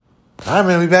All right,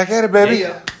 man. We back at it, baby.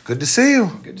 Yeah. Good to see you.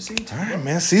 Good to see you too. All right,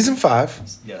 man. Season 5.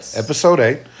 Yes. Episode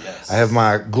 8. Yes. I have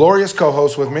my glorious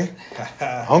co-host with me,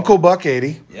 Uncle Buck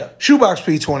 80, Yep. Shoebox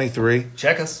P23,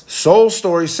 Check us. Soul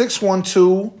Story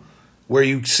 612, where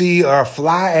you see our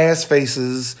fly-ass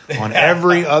faces on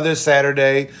every other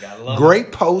Saturday.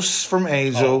 Great posts from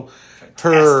Angel.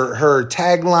 Her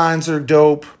taglines are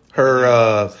dope.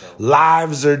 Her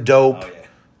lives are dope. Oh, yeah.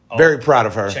 Very proud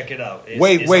of her. Check it out.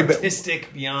 It's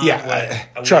artistic beyond.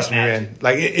 Trust me, man.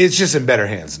 Like it's just in better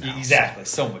hands now. Exactly.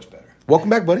 So much better. Welcome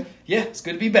back, buddy. Yeah, it's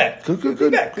good to be back. Good. Be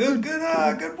back.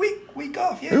 Good week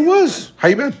off. Yeah. It was. How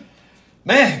you been?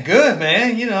 Man, good,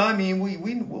 man. You know, I mean,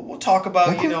 we'll talk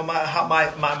about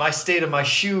my state of my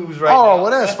shoes right now. Oh,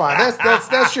 well, that's fine.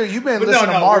 That's true. You've been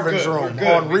listening to Marvin's Room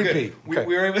on repeat. We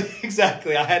were able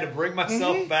exactly. I had to bring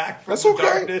myself back from That's the okay.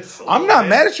 darkness. I'm not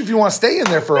mad at you if you want to stay in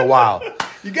there for a while.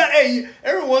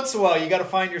 Every once in a while, you got to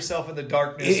find yourself in the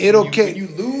darkness. When you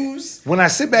lose. When I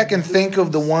sit back and think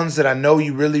of the ones that I know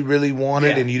you really, really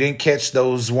wanted and you didn't catch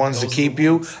those ones to keep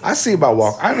you, I see about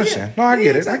walk. I understand. No, I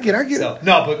get it. I get it. So,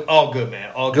 no, but all good,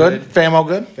 man. All good. Fam, all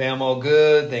good? Fam, all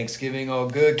good. Thanksgiving, all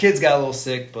good. Kids got a little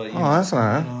sick, but that's all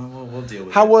right. We'll deal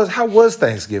with it. How was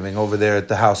Thanksgiving over there at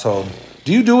the household?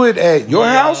 Do you do it at your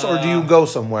house or do you go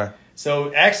somewhere?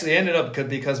 So actually ended up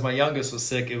because my youngest was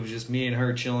sick, it was just me and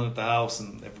her chilling at the house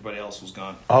and everybody else was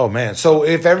gone. Oh, man. So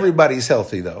if everybody's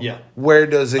healthy, though, where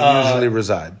does it usually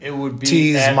reside? It would be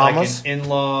T's, at mamas? like an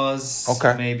in-laws,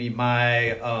 maybe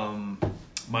my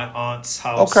aunt's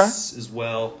house as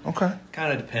well. Okay.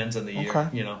 Kind of depends on the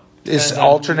year, you know. It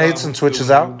alternates and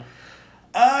switches out?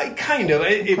 Kind of.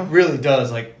 It really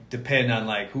does, depend on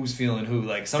who's feeling who.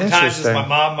 Sometimes it's my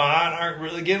mom and my aunt aren't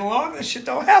really getting along. That shit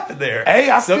don't happen there.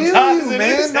 Hey, I feel you,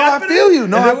 man. I feel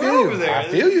you. I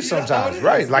feel you sometimes.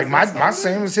 Right. My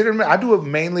same is hitting. I do it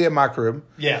mainly at my crib.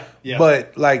 Yeah.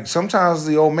 But sometimes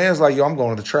the old man's like, yo, I'm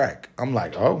going to the track. I'm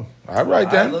like, oh, all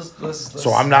right then.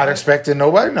 So I'm not expecting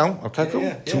nobody. No. Okay, cool.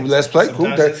 Yeah. 2 less play. Cool.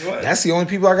 That's the only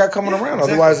people I got coming around.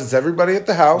 Exactly. Otherwise, it's everybody at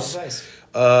the house. Nice.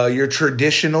 Your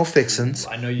traditional fixins.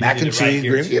 I know you mac and cheese,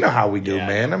 green. You know how we do,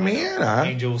 man. I mean,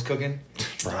 Angel was cooking.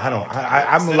 Bro, I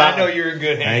know you're in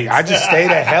good hands. I just stayed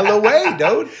a hell away,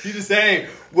 dude. You just say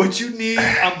what you need.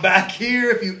 I'm back here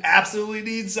if you absolutely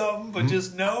need something, but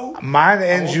just know. Mine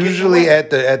ends usually at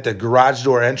the garage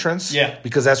door entrance. Yeah,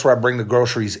 because that's where I bring the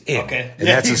groceries in. Okay, and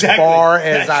that's as far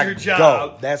as I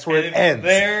go. That's where it ends.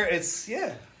 There, it's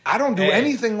I don't do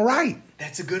anything right.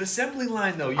 That's a good assembly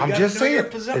line, though. I'm just saying.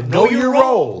 Know your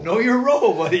role. Know your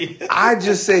role, buddy. I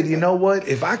just said, you know what?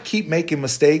 If I keep making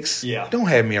mistakes, don't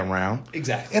have me around.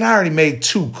 Exactly. And I already made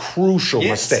 2 crucial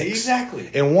mistakes. Exactly.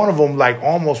 And one of them,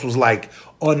 almost was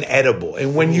unedible.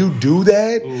 And when you do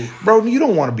that, bro, you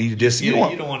don't want to be this.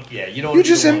 You're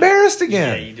just embarrassed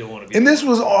again. Yeah, you don't want to be. And this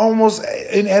was almost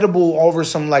inedible over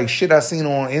some shit I seen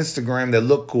on Instagram that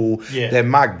looked cool. Yeah. That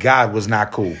my God was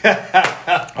not cool.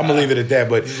 I'm gonna leave it at that.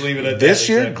 But just leave it at this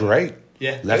year, great.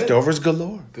 Yeah, leftovers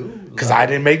galore. Because I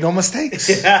didn't make no mistakes.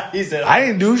 Yeah, he said, I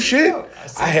didn't do shit.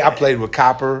 I played with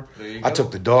copper. I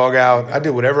took the dog out. I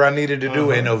did whatever I needed to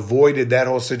do and avoided that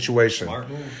whole situation. Smart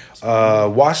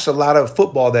move. Watched a lot of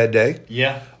football that day.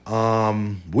 Yeah.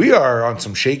 We are on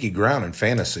some shaky ground in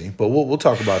fantasy, but we'll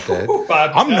talk about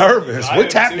that. I'm nervous. We're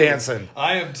tap dancing.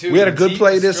 I am too. We had a good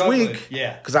play this week.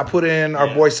 Yeah. Because I put in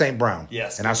our boy St. Brown.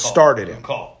 Yes. And I started him.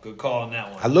 Good call on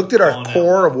that one. I looked at our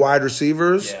core of wide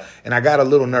receivers, and I got a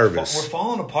little nervous. We're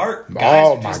falling apart.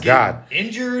 Guys my God!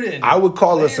 Injured and I would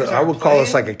call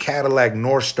us like a Cadillac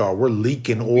North Star. We're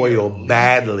leaking oil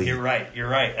badly. You're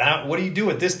right. What do you do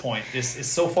at this point? This is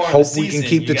so far. Hope we can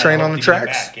keep the train on the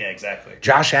tracks. Yeah, exactly.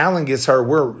 Josh Allen gets hurt.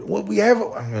 We have.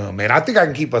 Oh, man, I think I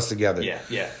can keep us together. Yeah.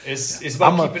 It's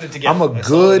about keeping it together.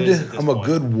 I'm a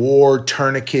good war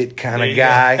tourniquet kind of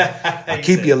guy. I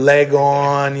keep your leg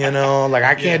on.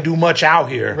 I can't do much out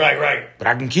here. Right. But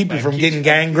I can keep you from getting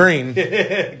gangrene.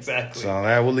 Exactly.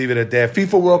 So we'll leave it at that.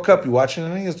 FIFA World Cup, you watching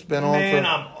anything? It's been on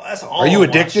that's all Are you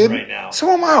addicted? Right now. So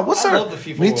am I. I love the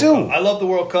FIFA World Cup. I love the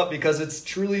World Cup because it's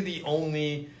truly the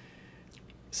only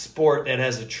sport that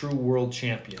has a true world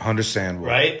champion. Understandable.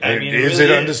 Right? I mean, is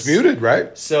it undisputed,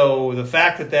 right? So the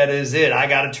fact that is it, I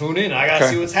got to tune in. I got to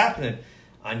see what's happening.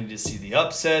 I need to see the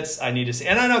upsets. I need to see,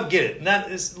 and I don't get it. And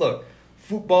that is, look,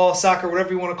 football, soccer,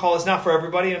 whatever you want to call it, it's not for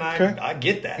everybody, and I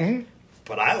get that. Mm-hmm.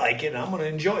 But I like it, and I'm going to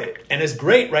enjoy it. And it's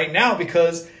great right now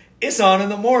because It's on in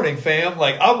the morning, fam.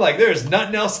 Like, I'm like, there's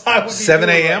nothing else I would be 7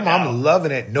 doing a.m. right now. I'm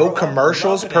loving it. No Bro,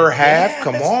 commercials I'm per loving it. half. Yeah,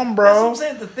 Come that's- on, bro. That's what I'm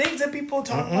saying. The things that people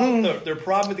talk about, their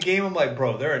problem with the game, I'm like,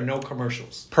 bro, there are no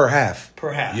commercials. Per half.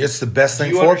 Per half. It's the best Do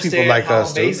thing you for people understand like how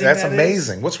us, dude. amazing That's that is?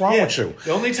 amazing. What's wrong Yeah. with you?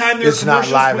 The only time there's It's not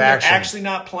commercials live when action. they're actually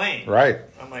not playing. Right.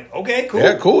 I'm like, okay, cool.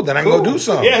 Yeah, cool. Then I can go do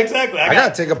something. Yeah, exactly. I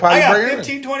gotta take a potty I break got in.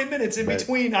 15, 20 minutes in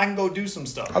between. I can go do some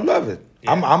stuff. I love it.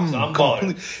 Yeah, I'm so I'm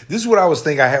complete. This is what I was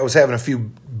thinking. I was having a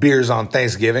few beers on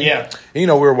Thanksgiving. Yeah. And, we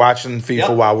were watching FIFA Yep.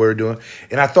 while we were doing,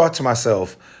 and I thought to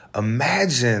myself,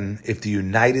 imagine if the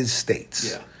United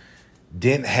States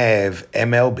didn't have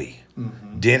MLB,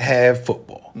 didn't have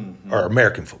football or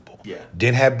American football,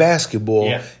 didn't have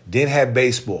basketball, didn't have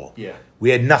baseball. Yeah. We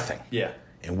had nothing. Yeah.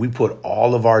 And we put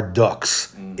all of our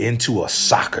ducks into a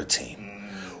soccer team.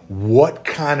 What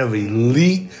kind of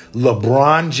elite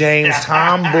LeBron James,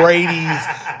 Tom Brady's,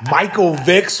 Michael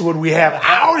Vicks would we have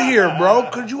out here, bro?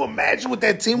 Could you imagine what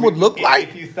that team would look like?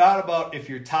 If you thought about if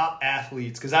your top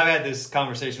athletes, because I've had this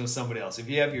conversation with somebody else, if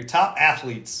you have your top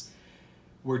athletes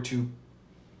were to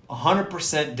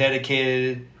 100%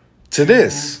 dedicated To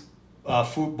this.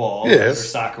 football Yes. or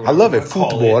soccer. I love it. whatever you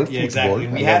wanna call Football. Yeah, exactly.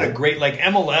 Football. We I had love a it. great, like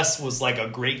MLS was like a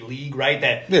great league, right?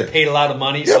 That Yeah. paid a lot of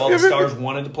money, Yep, so all the yep, yep, stars yep.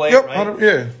 wanted to play Yep, it, right?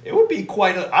 yeah. It would be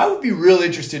I would be real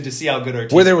interested to see how good our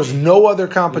team Where there was no other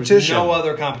competition. no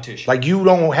other competition. Like you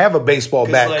don't have a baseball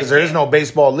bat because there is no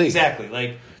baseball league. Exactly.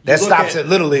 Like That you look stops at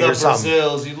Little League the or something.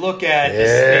 Brazils, you look at the Yeah,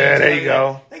 States, there you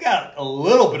go. They got a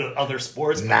little bit of other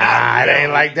sports. But Nah, not it ain't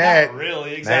really, like that. Not really.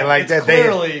 It ain't Exactly. like It's that.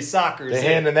 clearly soccer. They're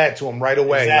handing that to them right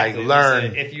away. Exactly. Like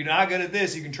learn. If you're not good at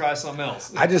this, you can try something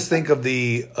else. I just think of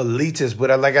the elitists, but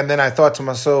and then I thought to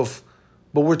myself,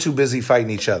 but we're too busy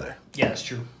fighting each other. Yeah, it's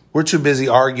true. We're too busy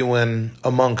arguing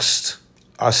amongst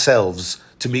ourselves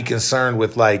to be concerned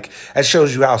with that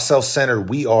shows you how self-centered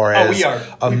we are as we are.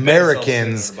 We've been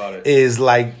Americans. self-centered about it. Is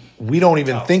like we don't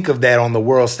even think of that on the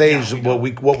world stage. No,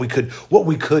 we what we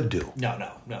could do.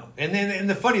 No. And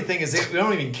the funny thing is, we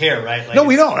don't even care, right? Like, No,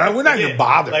 we don't. We're not even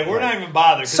bothered. Like, we're not even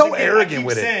bothered. 'Cause So again, arrogant I keep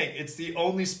with it. saying it's the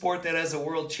only sport that has a true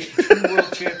world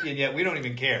champion, yet we don't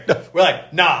even care. We're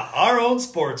like, nah, our own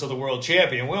sports are the world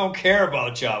champion. We don't care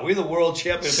about y'all. We're the world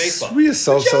champion of baseball. We are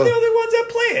so- But y'all the only ones that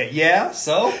play it. Yeah,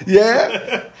 so?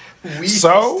 Yeah. We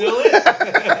So? still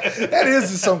it. That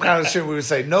is some kind of shit we would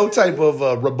say. No type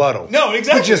of rebuttal. No,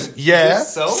 exactly. But just,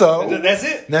 so. That's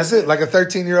it. That's it. Like a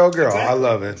 13-year-old girl. Exactly, I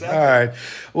love it. exactly. All right.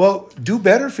 Well, do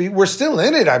better for you. We're still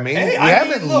in it. I mean, Hey, we I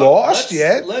haven't mean, look, lost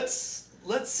yet.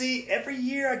 Let's see. Every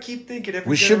year, I keep thinking.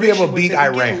 We should be able to beat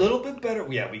generation, we get Iran. A little bit better.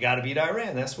 Yeah, we got to beat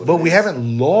Iran. That's what. But it we is.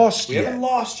 haven't lost We yet. haven't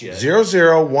lost yet.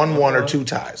 0-0, 1-1, or 2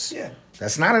 ties. Yeah.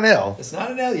 That's not an L. It's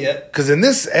not an L yet. Because in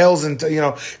this L's,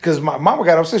 because my mama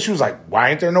got upset. She was like,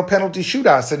 why ain't there no penalty shootout?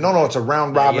 I said, no, it's a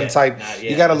round robin type. Not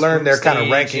yet. You got to It's learn group their kind of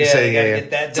stage. ranking. Yeah, Say, you gotta yeah, get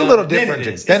that it's a done. little Then different.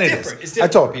 it is. Then It's it different. is. It's I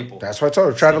different told for her. people. That's what I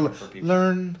told her. Try to different for people.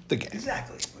 learn the game.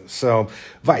 Exactly. So,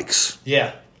 Vikes.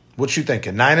 Yeah. What you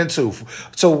thinking? 9-2.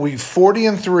 So we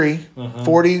 40-3,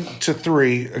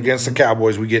 40-3 against the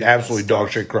Cowboys. We get absolutely dog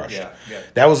shit crushed. Yeah.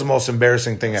 That was the most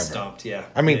embarrassing thing ever. Stumped. Yeah.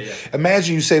 I mean, Yeah.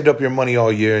 imagine you saved up your money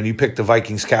all year and you picked the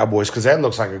Vikings Cowboys because that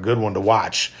looks like a good one to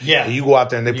watch. Yeah. And you go out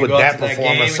there and they You put go out that to that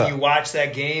performance game up. and you watch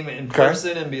that game in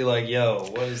person and be like, "Yo,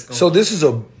 what is going?" So on? this is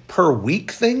a per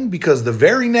week thing because the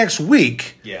very next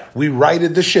week, Yeah. we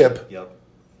righted the ship. Yep.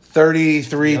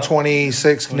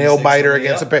 33-26 nail biter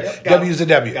against a pair. W's a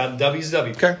W. Got W's a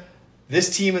W. Okay.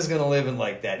 This team is going to live in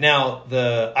like that. Now,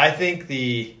 I think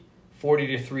the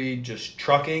 40-3 just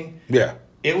trucking. Yeah.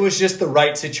 It was just the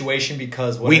right situation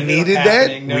because what We ended up needed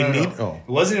happening- that? No.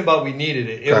 It wasn't about we needed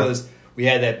it. It Okay. was we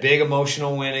had that big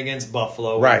emotional win against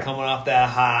Buffalo. We Right. were coming off that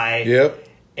high. Yep.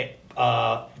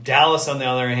 Dallas, on the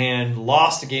other hand,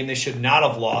 lost a game they should not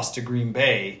have lost to Green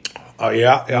Bay Oh,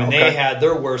 yeah. when okay. they had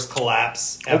their worst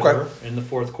collapse ever in the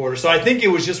fourth quarter. So I think it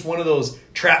was just one of those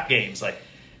trap games. Like,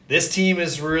 this team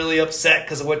is really upset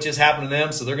because of what just happened to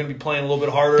them, so they're going to be playing a little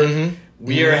bit harder. Mm-hmm.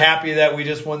 We are happy that we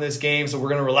just won this game, so we're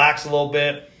going to relax a little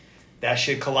bit. That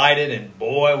shit collided, and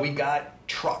boy, we got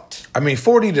trucked. I mean,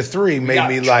 40-3 made got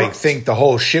me trucked. think the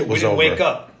whole shit We was didn't over. wake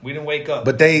up. We didn't wake up.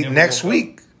 But they Never next woke up.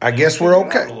 week, I And guess we we're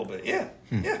figured it out okay. a little bit. Yeah,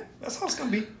 yeah, that's how it's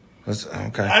going to be.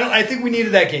 Okay. I think we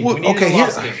needed that game. Well, we needed okay, a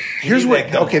lost game. We here's needed what. that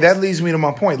kind of Okay, loss. that leads me to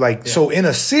my point. Like, so in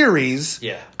a series,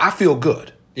 Yeah. I feel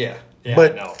good. Yeah.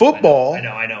 But I know, football- I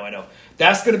know.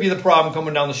 That's going to be the problem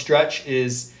coming down the stretch.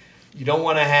 Is you don't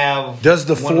want to have. Does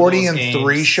the one of those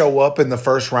 40-3 games. show up in the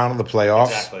first round of the playoffs?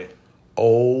 Exactly.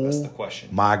 Oh, That's the question.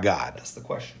 my God. That's the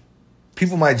question.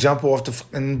 people might jump off the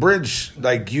fucking bridge.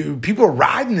 Like people are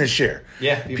riding this shit.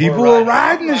 Yeah, people are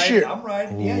riding this shit. I'm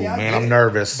riding. Ooh, Yeah, man, I'm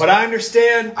nervous. But I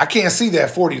understand. I can't see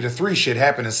that 40-3 shit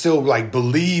happen and still like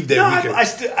believe that we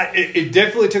could. It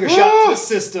definitely took a shot to the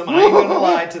system. I ain't gonna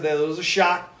lie to that. It was a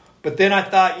shock. But then I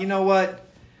thought, you know what?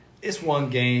 It's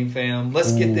one game, fam.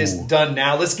 Let's get this done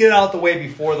now. Let's get it out the way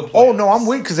before the playoffs. Oh no, I'm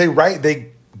with because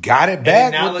they got it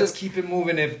back. And now let's keep it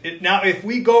moving. If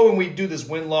we go and we do this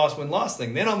win-loss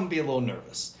thing, then I'm going to be a little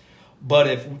nervous. But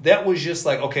if that was just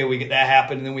like, okay, we get that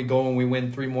happen, and then we go and we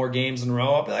win 3 more games in a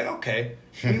row, I'll be like, okay,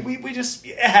 we just,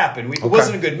 it happened. It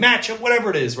wasn't a good matchup,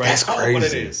 whatever it is, right? That's crazy. What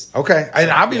it is. Okay.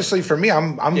 And obviously for me,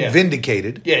 I'm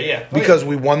vindicated. Yeah. Because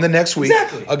we won the next week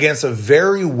against a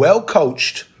very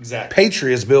well-coached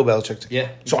Patriots, Bill Belichick. Yeah.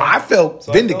 So I felt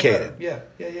vindicated. Yeah.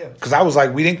 Because I was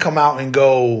like, we didn't come out and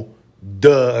go,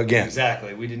 duh, again.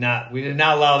 Exactly. We did not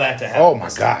allow that to happen. Oh,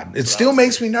 my God. It still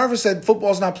makes me nervous that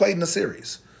football's not played in the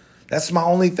series. That's my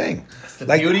only thing. That's the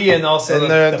beauty and also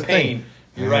the pain.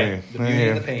 You're right. The beauty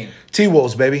and the pain.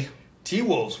 T-Wolves, baby.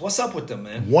 T-Wolves. What's up with them,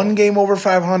 man? One game over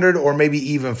 500 or maybe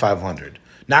even 500.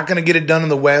 Not going to get it done in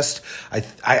the West.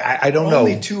 I don't know.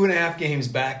 Only 2.5 games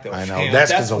back, though. I know.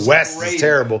 That's because the West is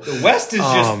terrible. The West is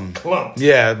just clumped.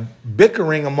 Yeah,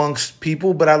 bickering amongst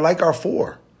people, but I like our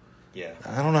 4. Yeah.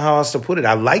 I don't know how else to put it.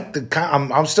 I like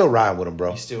I'm still riding with him,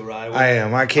 bro. You still riding with him? I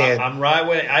am. I can't. I'm riding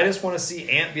with it. I just want to see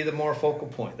Ant be the more focal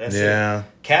point. That's it.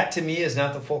 Cat, to me, is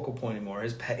not the focal point anymore.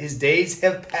 His days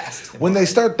have passed. When they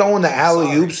start throwing the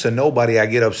alley-oops to nobody, I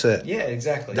get upset. Yeah,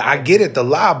 exactly. I get it, the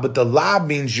lob, but the lob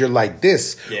means you're like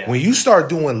this. Yeah. When you start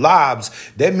doing lobs,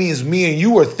 that means me and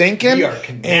you are thinking,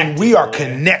 we are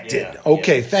connected. Yeah.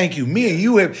 Okay, thank you. Me and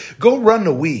you have go run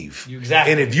the weave.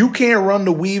 Exactly. And if you can't run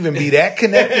the weave and be that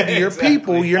connected to your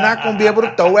people, you're not going to be able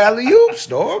to throw alley-oops,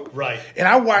 dog. Right. And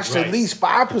I watched at least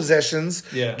 5 possessions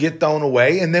get thrown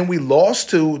away, and then we lost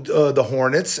to the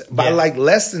Hornets by like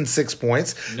less than 6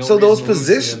 points. So those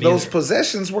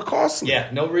possessions were costly. Yeah,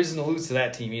 no reason to lose to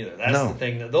that team either. That's the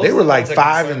thing. They were like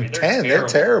 5 and 10. They're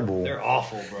terrible. They're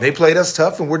awful, bro. They played us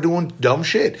tough, and we're doing dumb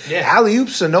shit. Yeah.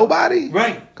 Alley-oops to nobody?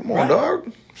 Right. Come on,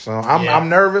 dog. So I'm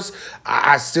nervous.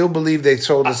 I still believe they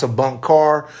sold us a bunk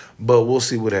car, but we'll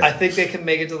see what happens. I think they can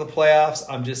make it to the playoffs.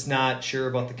 I'm just not sure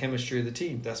about the chemistry of the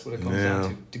team. That's what it comes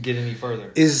down to get any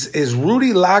further. Is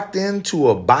Rudy locked into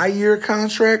a bi-year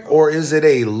contract, or is it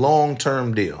a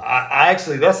long-term deal? I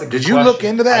actually, that's a good question. Did you look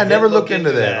into that? I never looked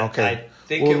into that. Okay.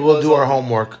 We'll do our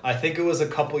homework. I think it was a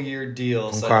couple-year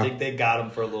deal, so I think they got him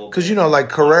for a little bit. Because, like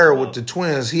Carrera with the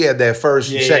Twins, he had that first,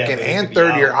 second, and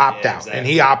third-year opt-out, and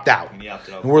he opted out.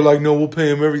 And we're like, no, we'll pay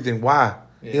him everything. Why?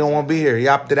 He don't want to be here. He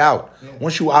opted out. Yeah.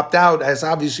 Once you opt out, that's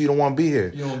obvious you don't want to be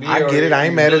here. I get it. I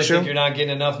ain't mad at you. You're not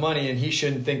getting enough money, and he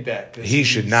shouldn't think that. He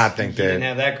should not think that. He didn't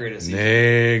have that great a season.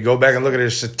 Nah, go back and look at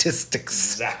his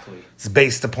statistics. Exactly. It's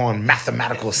based upon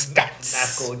mathematical stats.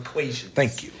 Mathematical equations.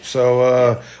 Thank you.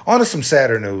 So, on to some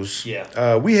sadder news.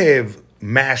 Yeah. We have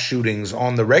mass shootings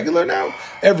on the regular now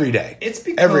every day. It's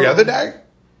become, every other day.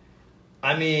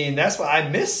 I mean, that's why I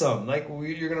miss some. Like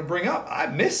you're going to bring up, I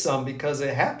miss some because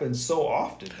it happens so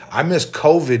often. I miss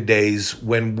COVID days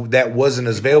when that wasn't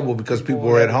as available because people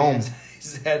were at home.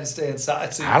 Had to stay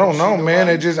inside. So I don't know, man.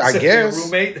 It just, I guess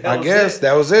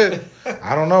that was it.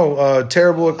 I don't know.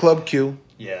 Terrible at Club Q.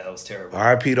 Yeah, that was terrible.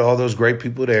 R.I.P. to all those great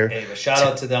people there. Hey, but shout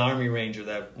out to the Army Ranger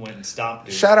that went and stopped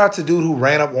dude. Shout out to dude who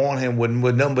ran up on him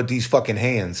with nothing but these fucking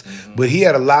hands. Mm-hmm. But he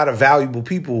had a lot of valuable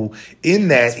people in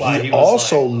that. He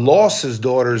also lost his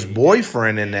daughter's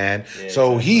boyfriend in that. Yeah,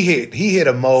 so he hit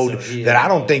a mode that I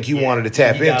don't think he wanted to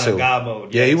tap into. Got on God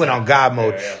mode. Yeah, he went on God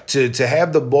mode. Yeah. To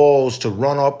have the balls to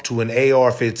run up to an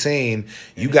AR-15,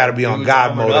 you got to be on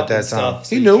God mode at that time.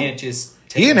 He knew.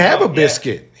 He didn't have a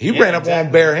biscuit. He ran up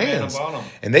on bare hands.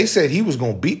 And they said he was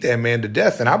going to beat that man to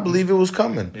death, and I believe it was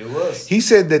coming. It was. He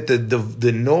said that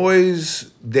the noise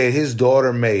that his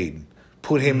daughter made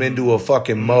put him into a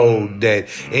fucking mode that,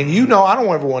 and I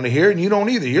don't ever want to hear it, and you don't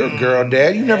either. You're a girl,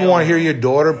 Dad. You never want to hear your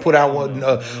daughter put out one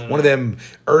of them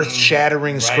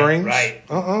earth-shattering screams. Right.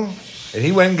 And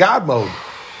he went in God mode.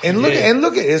 And look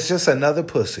at it's just another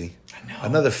pussy.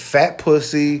 Another fat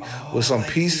pussy with some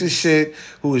piece of shit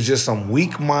who is just some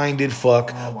weak-minded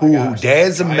fuck who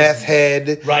dad's a meth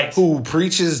head, who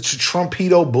preaches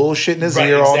Trumpito bullshit in his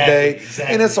ear all day,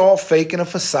 and it's all fake and a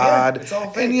facade. Yeah, it's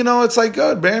all fake. And it's like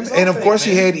good, man. And of course,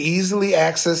 he had easily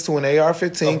access to an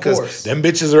AR-15 because them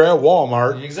bitches are at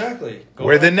Walmart. Exactly.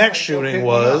 Where the next shooting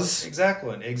was.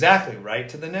 Exactly. Right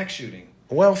to the next shooting.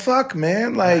 Well, fuck,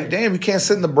 man. Like, damn, you can't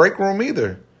sit in the break room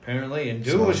either. Apparently, and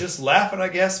dude was just laughing, I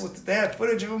guess, they had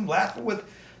footage of him laughing with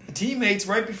the teammates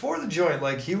right before the joint.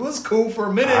 Like, he was cool for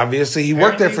a minute. Obviously, he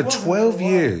worked there for 12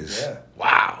 years. Yeah.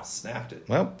 snapped it.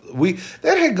 Well,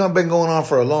 that had been going on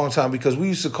for a long time because we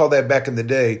used to call that back in the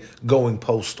day going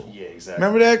postal. Yeah, exactly.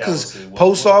 Remember that? Because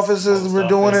post offices were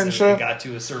doing it and shit. It got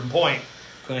to a certain point,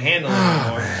 couldn't handle it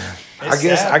anymore.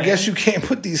 I guess you can't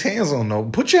put these hands on no.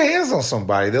 Put your hands on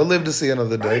somebody. They'll live to see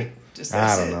another day. Right. Just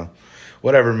I don't know.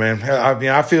 Whatever, man. I mean,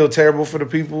 I feel terrible for the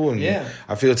people, and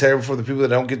I feel terrible for the people that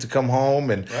don't get to come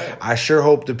home, and I sure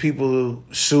hope the people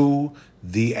sue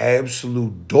the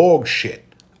absolute dog shit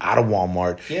out of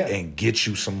Walmart and get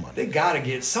you some money. They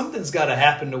gotta something's gotta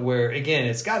happen to where, again,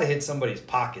 it's gotta hit somebody's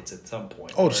pockets at some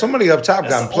point. Oh, somebody up top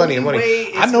got plenty of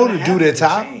money. I know the dude at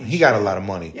top, he got a lot of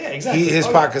money. Yeah, exactly. His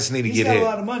pockets need to get hit. He's got a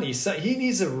lot of money. So he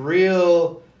needs a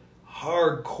real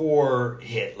hardcore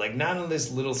hit, like not on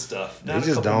this little stuff. Not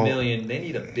a couple million. They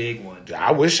need a big one.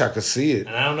 I wish I could see it,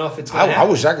 and I don't know if it's. I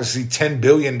wish I could see $10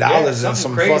 billion in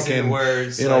some fucking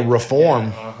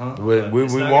reform. We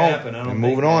won't. And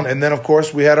moving on, and then of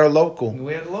course we had our local.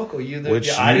 We had a local.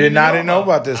 I didn't know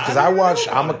about this because I watch.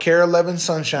 I'm a Care 11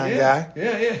 Sunshine guy.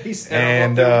 Yeah. He's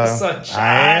and Sunshine.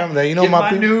 I am. You know my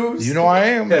news. You know I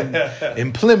am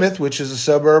in Plymouth, which is a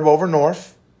suburb over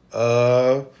north.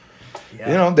 You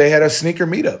know, they had a sneaker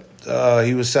meetup.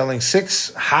 He was selling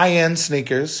 6 high-end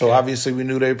sneakers, so obviously we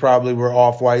knew they probably were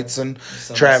Off-Whites and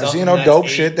Travis. You know, dope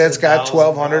shit that's got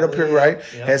 1,200 up here, right?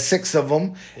 Had 6 of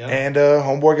them, and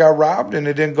homeboy got robbed, and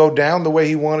it didn't go down the way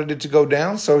he wanted it to go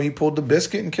down, so he pulled the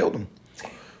biscuit and killed him.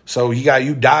 So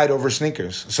you died over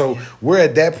sneakers. So we're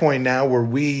at that point now where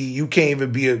you can't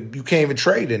even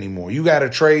trade anymore. You got to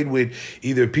trade with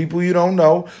either people you don't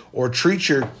know or treat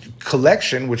your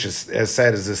collection, which is as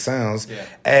sad as it sounds,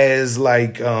 as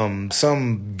like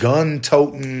some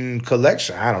gun-toting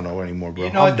collection. I don't know anymore, bro.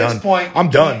 I'm done. This point, I'm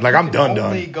done. Like I'm done.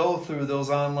 Only go through those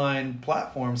online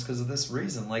platforms because of this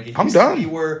reason. Like it I'm used done. To be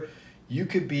where you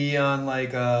could be on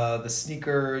like the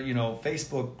sneaker,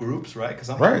 Facebook groups, right? Because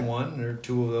I'm in one or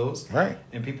 2 of those, right?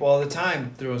 And people all the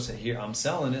time say, "Here, I'm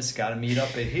selling this. Got to meet up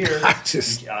at here."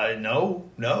 No.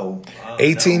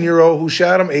 18-year-old who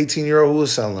shot him. 18-year-old who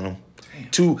was selling them.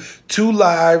 Two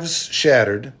lives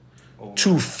shattered.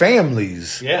 2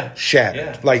 families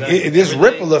shattered. Like this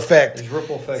ripple effect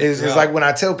is like when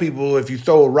I tell people if you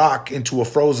throw a rock into a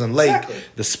frozen lake,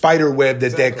 the spider web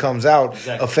that comes out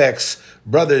affects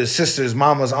brothers, sisters,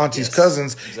 mamas, aunties,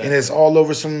 cousins, and it's all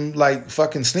over some like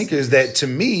fucking sneakers that to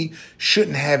me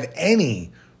shouldn't have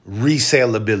any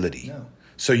resaleability. No.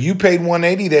 So you paid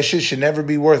 $180, that shit should never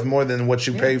be worth more than what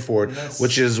you paid for it,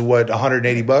 which is what,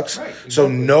 $180? Right, exactly. So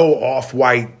no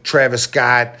Off-White, Travis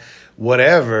Scott,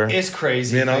 whatever. It's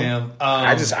crazy, fam.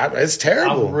 It's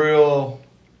terrible.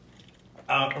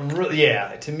 I'm real.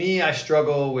 Yeah, to me, I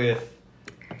struggle with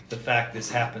the fact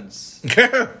this happens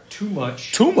too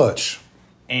much. Too much.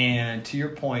 And to your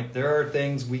point, there are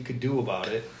things we could do about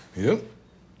it. Yep.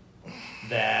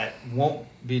 That won't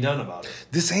be done about it.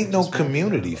 This ain't no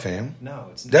community, fam. No,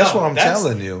 it's not. That's what I'm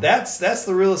telling you. That's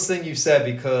the realest thing you said,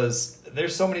 because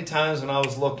there's so many times when I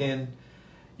was looking,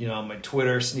 on my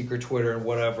Twitter, sneaker Twitter and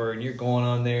whatever, and you're going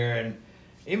on there, and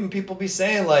even people be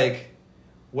saying like,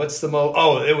 what's the most...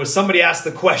 Oh, it was somebody asked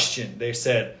the question. They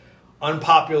said,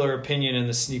 unpopular opinion in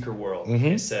the sneaker world. Mm-hmm.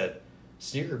 They said,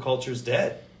 sneaker culture's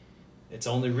dead. It's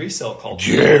only resale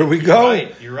culture. There we go.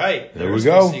 You're right. There we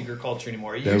go. No sneaker culture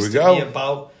anymore. It used to be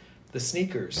about the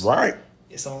sneakers. Right.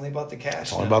 It's only about the cash.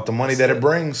 It's all about the money that it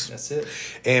brings. That's it.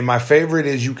 And my favorite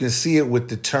is you can see it with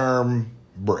the term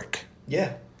brick.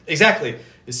 Yeah, exactly.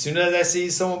 As soon as I see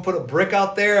someone put a brick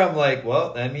out there, I'm like,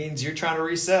 well, that means you're trying to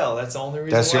resell. That's the only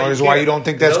reason. That's the only reason why you don't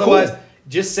think that's cool.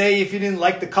 Just say if you didn't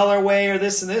like the colorway or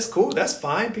this and this, cool, that's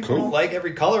fine. People don't like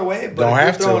every colorway, but don't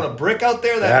if you're throwing a brick out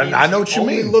there, that means I know what you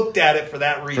only mean. Looked at it for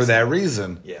that reason. For that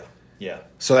reason. Yeah.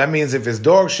 So that means if it's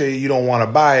dog shit, you don't want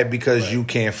to buy it because you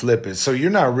can't flip it. So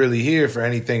you're not really here for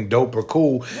anything dope or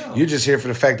cool. No. You're just here for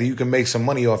the fact that you can make some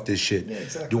money off this shit. Yeah,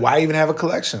 exactly. Do I even have a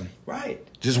collection? Right.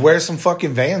 Just wear some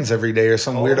fucking Vans every day or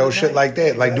some weirdo shit like that.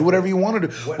 Exactly. Like do whatever you want to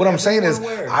do. What I'm saying is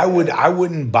I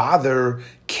wouldn't bother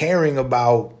caring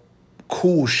about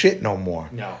cool shit no more.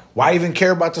 No. Why even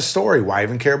care about the story? Why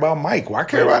even care about Mike? Why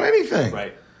care about anything?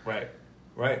 Right.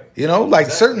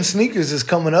 Certain sneakers is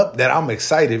coming up that I'm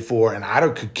excited for, and I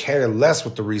could care less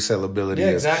what the resellability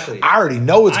is. Exactly. I already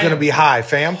know it's going to be high,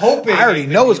 fam. I already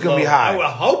know it's going to be high. I would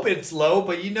hope it's low,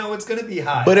 but it's going to be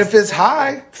high. But if it's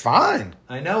high, fine.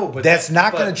 I know, but that's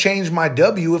not going to change my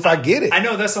W if I get it. I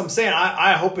know, that's what I'm saying.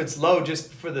 I hope it's low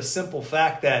just for the simple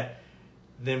fact that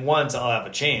then I'll have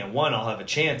a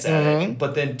chance at it.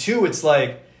 But then 2, it's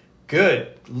like,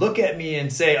 Good. Look at me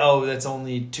and say, "Oh, that's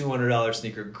only $200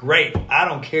 sneaker." Great. I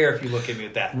don't care if you look at me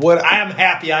with that. I am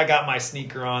happy I got my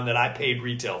sneaker on that I paid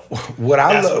retail for. What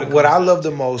I love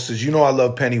the most is, I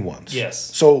love penny ones.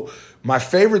 Yes. So my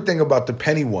favorite thing about the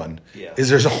penny one is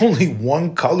there's only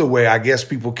one colorway I guess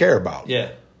people care about.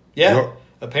 Yeah. Yeah.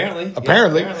 Apparently.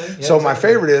 Yeah, so my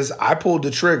favorite is I pulled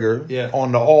the trigger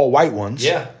on the all white ones.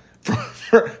 Yeah.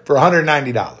 For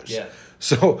 $190. Yeah.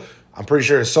 So I'm pretty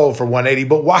sure it's sold for $180.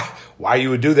 But why you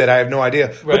would do that, I have no idea.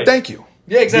 Right. But thank you.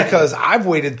 Yeah, exactly. Because I've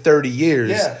waited 30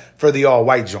 years for the all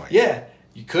white joint. Yeah.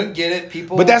 You couldn't get it.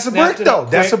 People, but that's a brick though.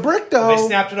 That's a brick though. They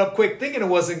snapped it up quick, thinking it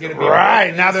wasn't going to be right. A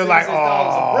brick. Now they're like,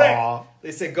 oh.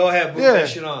 They said, "Go ahead, move that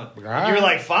shit on." Right. You're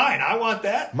like, "Fine, I want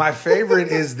that." My favorite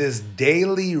is this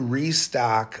daily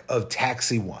restock of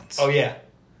taxi ones. Oh yeah,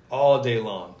 all day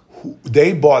long.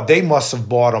 They must have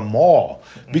bought them all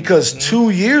because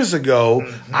 2 years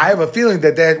ago, I have a feeling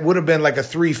that would have been like a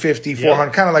 350,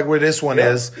 400, kind of like where this one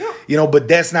is, but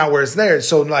that's not where it's there.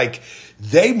 So like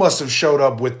they must have showed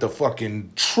up with the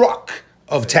fucking truck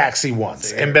of taxi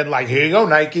ones and been like, "Here you go,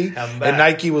 Nike." And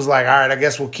Nike was like, "All right, I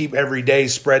guess we'll keep every day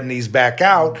spreading these back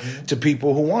out to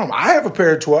people who want them." I have a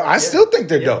pair of 12. I still think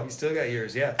they're dope. You still got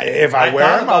yours, If I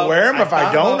wear them, I wear them. If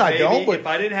I don't, I don't. But if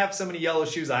I didn't have so many yellow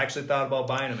shoes, I actually thought about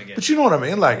buying them again. But you know what I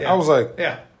mean? Like, I was like,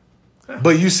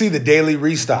 But you see the daily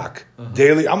restock.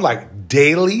 Daily, I'm like,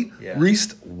 daily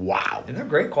restock? Wow. And they're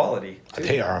great quality, too.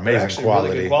 They are amazing quality.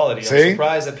 Really good quality. See? I'm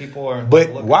surprised that people are.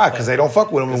 But why? Because they don't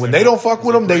fuck with them. And when they don't fuck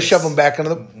with them, they shove them back into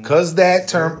the. Because that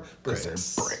term. Because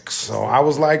they're bricks. So I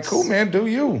was like, cool, man, do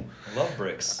you. I love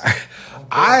bricks.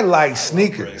 I like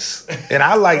sneakers. And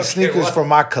I like sneakers for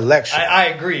my collection. I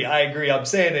agree. I'm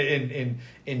saying it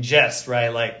in jest, right?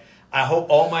 Like, I hope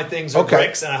all my things are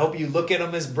bricks, and I hope you look at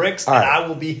them as bricks, and I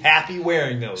will be happy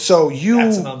wearing those. So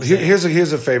here's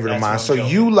a favorite of mine. So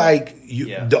you like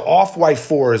the Off-White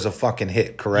 4 is a fucking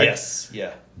hit, correct? Yes,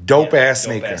 yeah. Dope ass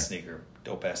sneaker.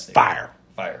 Dope ass sneaker.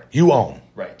 Fire. You own.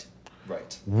 Right.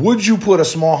 Would you put a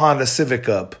small Honda Civic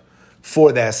up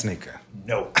for that sneaker?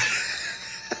 No.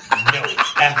 No,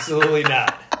 absolutely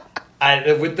not.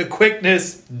 With the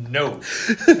quickness, no.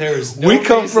 There's no we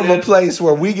come from a place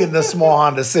where we get in a small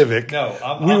Honda Civic. No,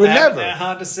 we would never. That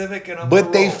Honda Civic, and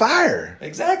but they fire.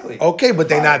 Exactly. Okay, but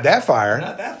they're not that fire.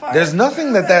 Not that fire. There's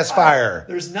nothing that's fire.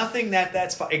 There's nothing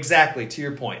that's fire. Exactly, to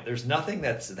your point. There's nothing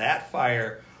that's that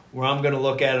fire where I'm going to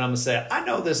look at it and I'm going to say, I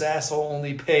know this asshole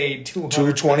only paid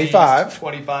 $225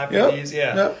 for these.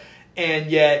 Yeah. Yep.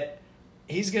 And yet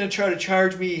he's going to try to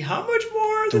charge me how much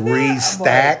more than 3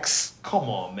 stacks? Like, come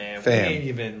on, man. Fam. We ain't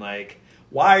even like,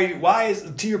 why is,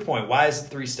 to your point, why is it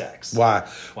 3 stacks? Why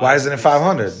isn't it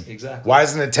 500? Exactly. Why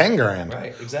isn't it 10 grand?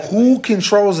 Right, exactly. Who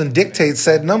controls and dictates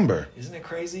said number? Isn't it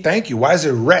crazy? Thank you. Why does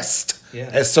it rest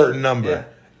at certain number? Yeah.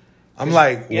 I'm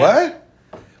like, what?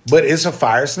 But it's a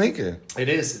fire sneaker. It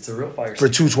is. It's a real fire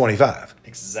sneaker. For $225.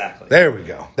 Exactly. There we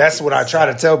go. That's what I try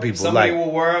to tell people. Somebody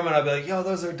will wear them and I'll be like, yo,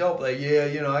 those are dope. Like, yeah,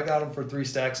 I got them for 3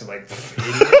 stacks. I'm like,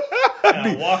 idiot.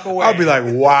 I'll walk away. I'll be like,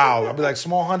 wow. I'll be like,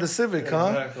 small Honda Civic, huh?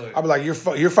 Exactly. I'll be like, you're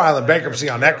filing bankruptcy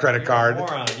on that credit card.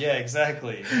 Moron. Yeah,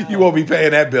 exactly. No. You won't be paying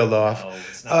that bill off. No,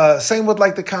 it's not. Same with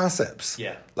like the Concepts.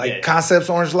 Yeah. Like Concepts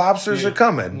Orange Lobsters are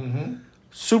coming. Mm-hmm.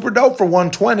 Super dope for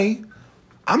 $120.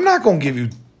 I'm not going to give you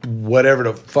whatever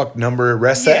the fuck number it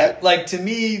rests at. Like to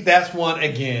me, that's one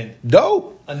again.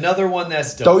 Dope. Another one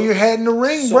that's dope. Throw your head in the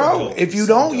ring, bro. Dope. If you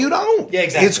don't, you don't. Yeah,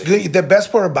 exactly. It's good. The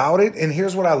best part about it, and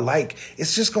here's what I like,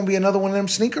 it's just going to be another one of them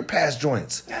sneaker pass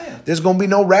joints. Yeah. There's going to be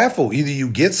no raffle. Either you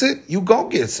gets it, you go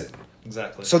gets it.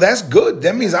 Exactly. So that's good.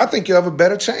 That means I think you have a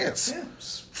better chance. Yeah.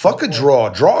 Fuck a draw.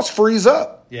 Draws freeze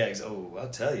up. Yeah, I'll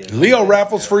tell you. Leo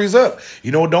raffles freeze up.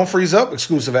 You know what don't freeze up?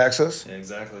 Exclusive access. Yeah,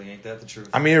 exactly. Ain't that the truth?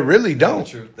 I mean, it really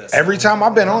don't. Every time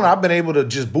I've been on, I've been able to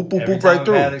just boop right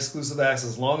through. I've had exclusive access.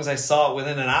 As long as I saw it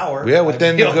within an hour. Yeah,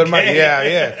 within the good money.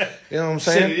 Yeah. You know what I'm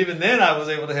saying? Shit, even then, I was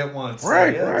able to hit once.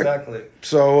 Right, so, exactly.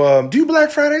 So, do you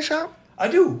Black Friday shop? I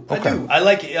do. Okay. I do. I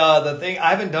like the thing.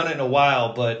 I haven't done it in a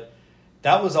while, but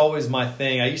that was always my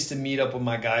thing. I used to meet up with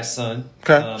my guy's son.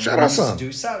 Okay. Shout out,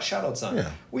 son. Shout out, son.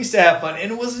 Yeah. We used to have fun.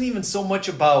 And it wasn't even so much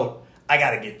about, I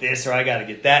got to get this or I got to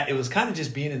get that. It was kind of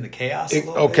just being in the chaos a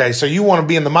little bit. So you want to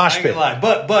be in the mosh pit. I ain't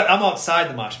gonna lie. But I'm outside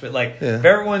the mosh pit. Like, if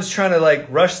everyone's trying to, like,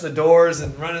 rush the doors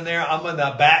and run in there, I'm in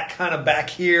the back, kind of back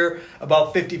here,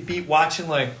 about 50 feet, watching,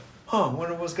 like, I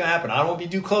wonder what's gonna happen. I don't want to be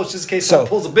too close just in case someone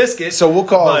pulls a biscuit. So we'll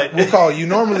call you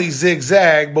normally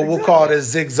zigzag, but we'll call it a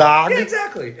zigzag. Yeah,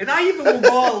 exactly. And I even will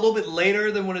go out a little bit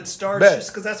later than when it starts, just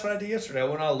because that's what I did yesterday. I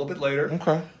went out a little bit later.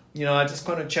 Okay. I just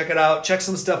kind of check it out, check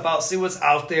some stuff out, see what's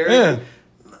out there. Yeah.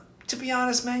 To be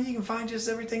honest, man, you can find just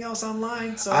everything else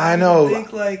online. So I know.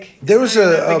 Think, like, there was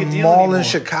a mall anymore. in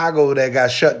Chicago that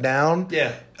got shut down.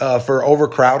 Yeah. For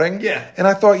overcrowding. Yeah. And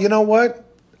I thought, you know what?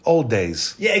 Old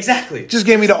days. Yeah, exactly. Just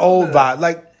gave me the old vibe.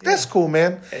 Like, that's cool,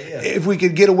 man. Yeah. If we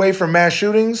could get away from mass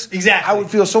shootings, exactly, I would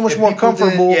feel so much more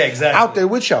comfortable out there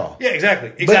with y'all. Yeah,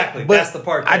 exactly. But that's the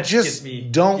part that I just gets me.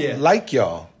 don't like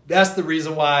y'all. That's the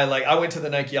reason why, like, I went to the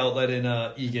Nike outlet in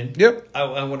Eagan. Yep.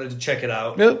 I wanted to check it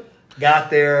out. Yep. Got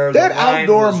there. That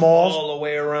outdoor mall all the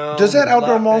way around. Does that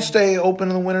outdoor mall stay open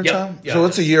in the wintertime? Yep. So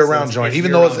it's a year-round joint,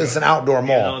 even though it's an outdoor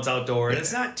mall. Yeah, no, it's outdoor. And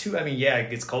it's not too, I mean, yeah, it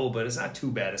gets cold, but it's not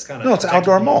too bad. It's kind of... No, it's an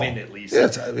outdoor mall. Wind, at least. Yeah,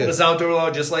 but it's outdoor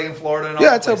mall, just like in Florida and all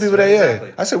I tell people that,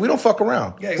 exactly. I said, we don't fuck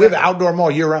around. Yeah, exactly. We have an outdoor mall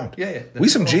year-round. Yeah. We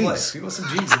some G's. People some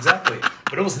G's, exactly.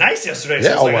 But it was nice yesterday.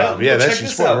 Yeah, so wow. Yeah, that's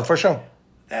just for sure.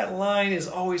 That line is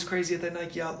always crazy at that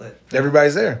Nike outlet.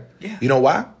 Everybody's there. Yeah. You know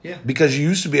why? Yeah. Because you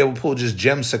used to be able to pull just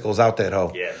gemsicles out that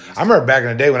hoe. Yeah. I remember back in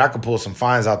the day when I could pull some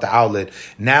finds out the outlet.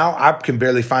 Now I can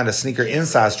barely find a sneaker in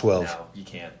size 12. No, you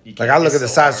can't. Like I look at the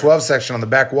size 12 section on the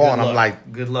back wall and I'm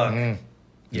like, good luck.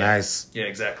 Nice. Yeah,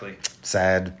 exactly.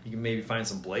 Sad. You can maybe find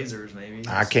some Blazers, maybe.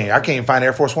 I can't find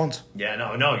Air Force Ones. Yeah,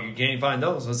 no, you can't find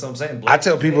those. That's what I'm saying. Blazers, I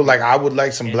tell people, like, I would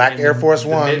like some black Air Force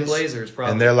Ones. Blazers,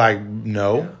 probably. And they're like,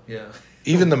 no. Yeah.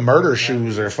 Even the murder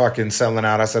shoes are fucking selling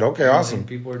out. I said, okay, awesome.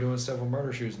 People are doing stuff with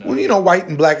murder shoes now. Well, you know, white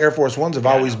and black Air Force Ones have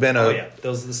always been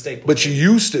those are the staples. But you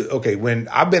used to, when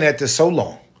I've been at this so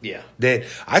long. Yeah. That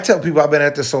I tell people I've been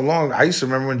at this so long, I used to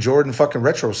remember when Jordan fucking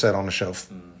retro set on the shelf.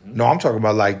 Mm-hmm. No, I'm talking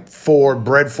about like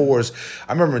bread fours.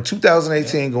 I remember in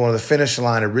 2018 going to the finish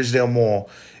line at Ridgedale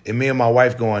Mall and me and my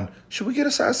wife going, should we get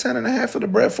a size 10.5 for the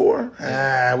bread four?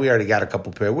 We already got a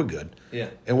couple pair. We're good. Yeah.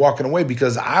 And walking away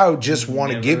because I just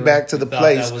want to get back to the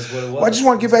place. I just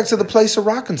want to get back to the place of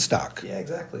rockin' stock. Yeah,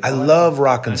 exactly. I love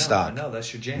rockin' stock. I know,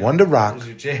 that's your jam. One to rock. That's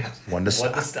your jam. One to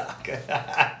stock. One to stock.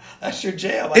 That's your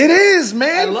jam. It is,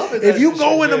 man. I love it. If you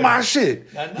go into my shit,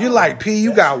 you're like, P,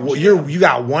 you got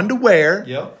one to wear.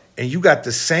 Yep. And you got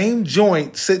the same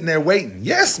joint sitting there waiting.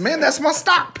 Yes, man, that's my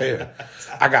stock pair.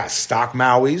 I got stock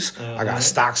Maui's. I got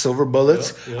stock Silver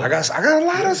Bullets. Yep. I got a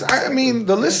lot of. I mean,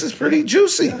 the list is pretty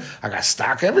juicy. Yeah. I got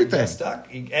stock everything. Stock.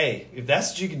 Hey, if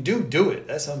that's what you can do it.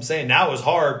 That's what I'm saying. Now it's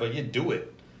hard, but you do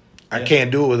it. I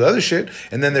can't do it with other shit.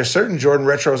 And then there's certain Jordan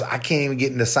retros I can't even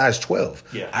get in the size 12.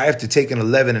 Yeah. I have to take an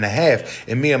 11.5. Yeah.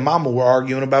 And me and Mama were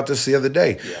arguing about this the other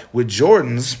day. Yeah. With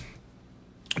Jordans,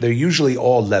 they're usually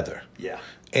all leather. Yeah.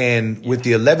 And with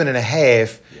the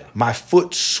 11.5, my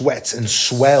foot sweats and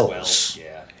swells.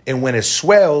 Yeah. And when it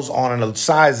swells on a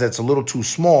size that's a little too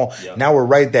small, now we're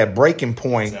right at that breaking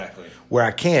point where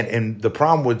I can't. And the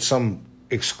problem with some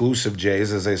exclusive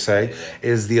J's, as they say,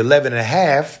 is the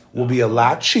 11.5 will be a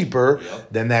lot cheaper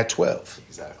than that 12.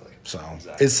 Exactly. So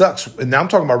it sucks. And now I'm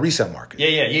talking about resale market. Yeah,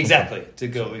 exactly. To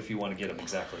go if you want to get them,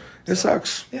 exactly. It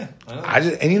sucks. Yeah.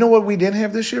 And you know what we didn't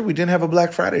have this year? We didn't have a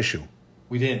Black Friday shoe.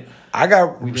 We didn't. I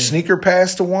got sneaker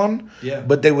pass to one,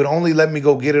 but they would only let me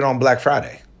go get it on Black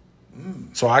Friday.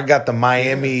 So I got the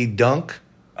Miami Dunk.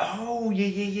 Oh, yeah.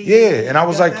 Yeah, and I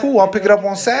was like, cool, I'll pick it up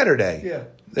on Saturday. Yeah.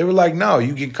 They were like, no,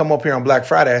 you can come up here on Black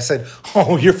Friday. I said,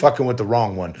 oh, you're fucking with the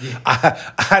wrong one. Yeah.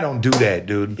 I don't do that,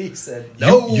 dude. He said,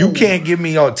 no. You can't give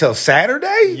me until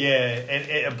Saturday?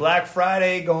 Yeah, and Black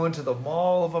Friday going to the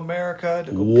Mall of America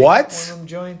to go pick up one of them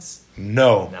joints.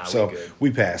 No. Nah, so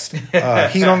we passed.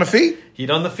 Heat on the feet? Heat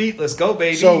on the feet. Let's go,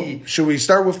 baby. So should we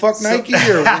start with fuck Nike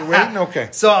or are we waiting? Okay.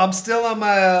 So I'm still on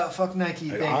my fuck Nike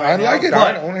thing. I like it.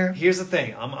 I don't hear. Here's the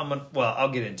thing.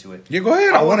 I'll get into it. Yeah, go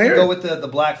ahead. I want to hear go with the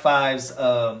Black Fives,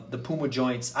 the Puma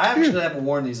joints. I actually haven't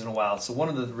worn these in a while. So one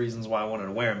of the reasons why I wanted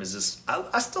to wear them is this.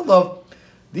 I still love.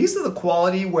 These are the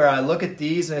quality where I look at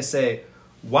these and I say,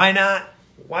 why not?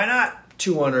 Why not?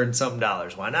 $200 and something.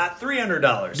 Why not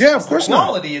 $300? Yeah, of course the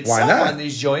quality not. itself on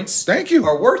these joints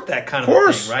are worth that kind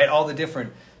of thing, right? All the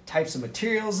different types of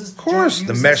materials. Of course.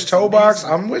 The mesh toe box,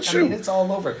 I'm with you. I mean, it's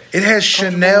all over. It has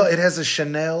Chanel. It has a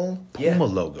Chanel Puma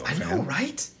logo. I know,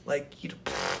 right? Like,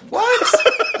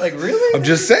 what? Like, really? I'm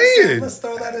just saying. Let's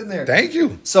throw that in there. Thank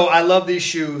you. So I love these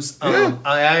shoes. I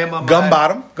am on Gun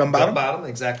bottom,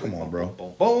 exactly. Come on, bro.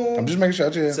 Boom, boom. I'm just making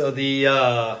sure. So the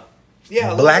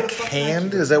Black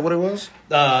Hand, is that what it was?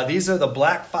 These are the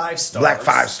Black 5 Stars. Black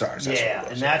 5 Stars.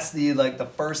 And that's the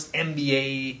first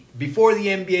NBA. Before the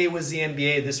NBA was the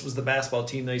NBA, this was the basketball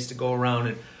team that used to go around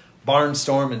and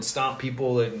barnstorm and stomp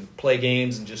people and play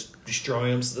games and just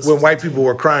destroy them. So when white people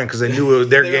were crying because they knew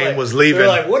their game was leaving. They're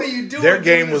like, what are you doing? Their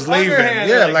game was leaving.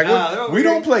 Yeah, like we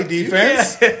don't play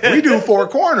defense. Yeah. We do 4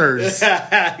 corners.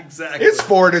 Yeah, exactly. It's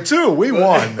 4-2. We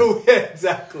won.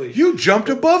 Exactly. You jumped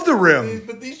above the rim.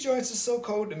 But these joints are so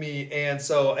cold to me. And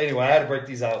so, anyway, I had to break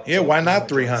these out. Yeah, so why not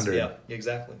 300? Yeah,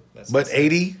 exactly. But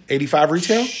 80, 85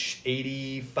 retail?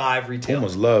 85 retail.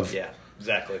 Almost love. Yeah,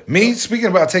 exactly. Me, speaking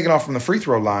about taking off from the free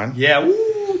throw line. Yeah,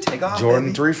 woo, take off. Jordan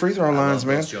baby. 3 free throw lines,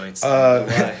 man. Those joints.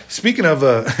 Speaking of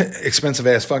expensive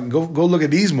ass fucking, go look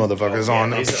at these motherfuckers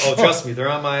on. Trust me, they're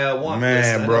on my one.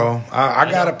 Man, bro. I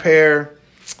got a pair.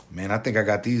 Man, I think I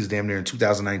got these damn near in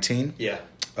 2019. Yeah.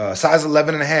 Size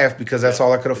 11.5 because that's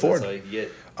all I could afford. That's all you can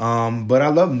get. But I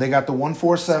love them. They got the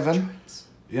 147.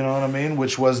 You know what I mean?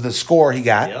 Which was the score he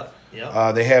got.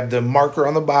 Yep. They have the marker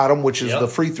on the bottom, which is the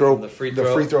free throw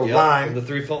line. The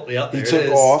 3 foot. Yep. He took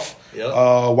off.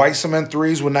 Yep. White cement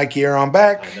 3s with Nike Air on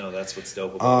back. I know that's what's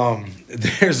dope about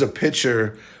it. There's a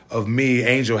picture of me.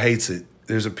 Angel hates it.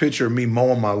 There's a picture of me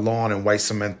mowing my lawn in white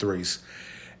cement 3s.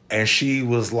 And she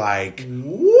was like,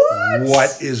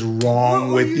 What is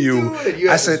wrong with you?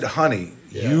 I said, honey,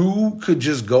 you could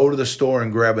just go to the store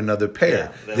and grab another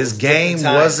pair. This game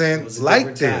wasn't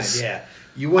like this. Yeah.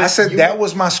 That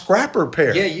was my scrapper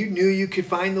pair. Yeah, you knew you could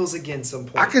find those again some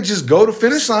point. I could just go to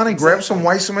Finish Line and grab some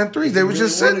white cement 3s. They were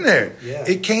just sitting there. Yeah.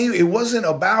 It wasn't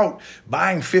about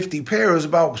buying 50 pairs. It was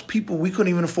about people we couldn't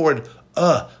even afford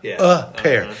a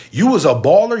pair. You was a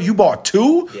baller. You bought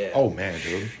 2. Yeah. Oh man,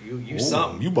 dude. You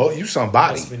something. You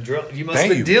somebody. You must have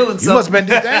been dealing something. You must have been.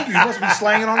 Thank you. You must be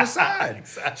slanging on the side.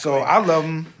 Exactly. So I love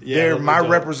them. Yeah, they're my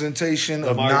representation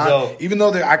of even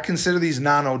though I consider these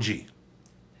non-OG.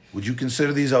 Would you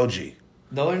consider these OG?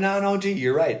 No, they're non-OG.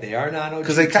 You're right. They are non-OG.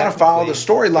 Because they kind of follow the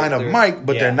storyline of Mike,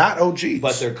 but they're not OGs.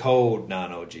 But they're code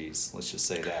non-OGs. Let's just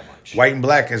say that much. White and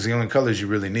black is the only colors you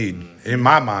really need, in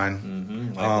my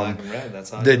mind. White, black, and red. That's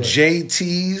how the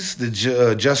JTs,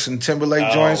 the Justin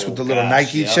Timberlake joints with the little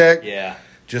Nike check. Yeah.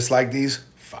 Just like these.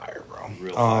 Fire,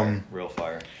 bro. Real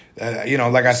fire.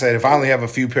 Like I said, if I only have a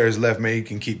few pairs left, maybe you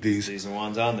can keep these. These are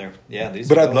ones on there. Yeah, these.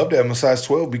 But I'd love to have a size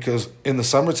 12 because in the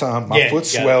summertime my foot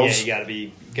swells. Yeah,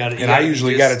 you gotta I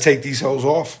usually got to take these hoes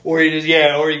off. Or you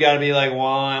got to be like, well,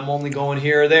 I'm only going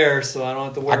here or there, so I don't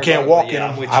have to worry. I can't walk in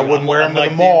them. I wouldn't wear them in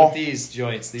the mall. With these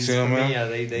joints, these for me, yeah,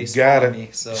 they got it. Me.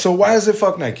 So why is it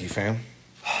fuck Nike, fam?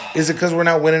 Is it because we're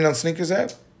not winning on Sneakers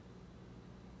app?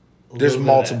 There's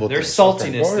multiple. There's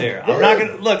saltiness there. I'm not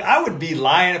gonna look. I would be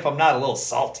lying if I'm not a little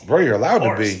salty. Bro, you're allowed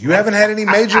to be. You haven't had any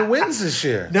major wins this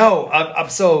year. No, I'm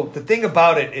so the thing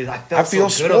about it is I feel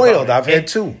so good spoiled. About it. I've had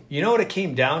 2. You know what it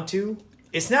came down to?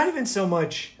 It's not even so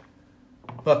much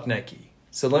fuck Nike.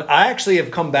 So I actually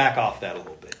have come back off that a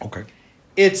little bit. Okay.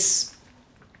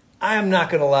 I am not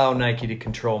going to allow Nike to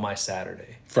control my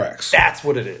Saturday. Facts. That's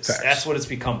what it is. Facts. That's what it's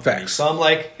become for me. So I'm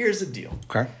like, here's the deal.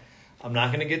 Okay. I'm not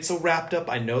going to get so wrapped up.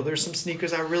 I know there's some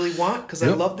sneakers I really want because I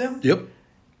love them. Yep.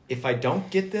 If I don't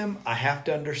get them, I have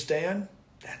to understand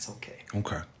that's okay.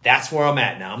 Okay. That's where I'm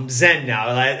at now. I'm zen now.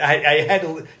 I had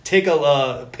to take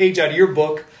a page out of your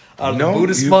book, the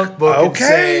Buddhist monk book. Okay, and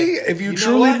say, if you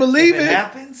truly believe it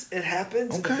happens, it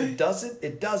happens. Okay. And if it doesn't,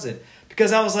 it doesn't.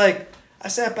 Because I was like, I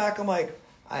sat back. I'm like,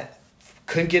 I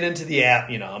couldn't get into the app.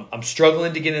 You know, I'm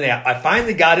struggling to get in the app. I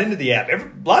finally got into the app.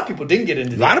 A lot of people didn't get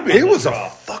into the app. It was a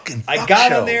fucking I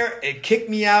got in there. It kicked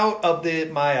me out of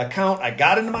my account. I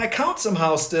got into my account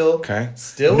somehow still. Okay.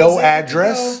 Still no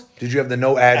address? Did you have the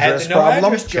no address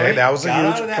problem? Okay, that was a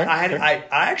huge... I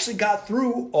actually got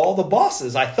through all the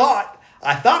bosses. I thought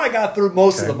I got through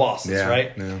most of the bosses,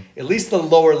 right? Yeah. At least the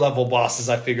lower level bosses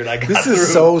I figured I got through. This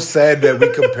is so sad that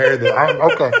we compare them.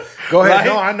 Okay. Go ahead. Right?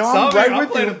 No, I know. I'm right with you. I'm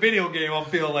playing a video game, I'm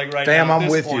feeling like right now. now. I'm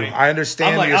with you. I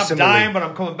understand your I'm dying, but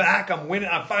I'm coming back. I'm winning.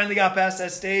 I finally got past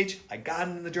that stage. I got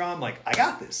into the draw. I'm like, I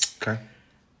got this. Okay.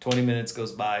 20 minutes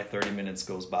goes by, 30 minutes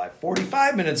goes by,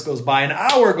 45 minutes goes by, an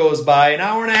hour goes by, an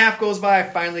hour and a half goes by. I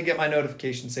finally get my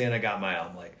notification saying I got my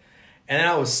own. And then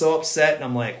I was so upset, and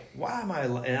I'm like, why am I?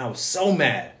 And I was so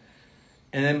mad.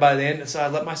 And then by the end, so I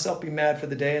let myself be mad for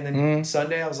the day. And then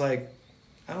Sunday, I was like,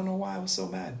 I don't know why I was so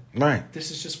mad. Right.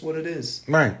 This is just what it is.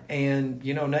 Right. And,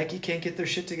 Nike can't get their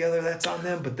shit together. That's on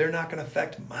them. But they're not going to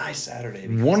affect my Saturday.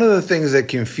 One of the things that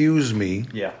confused me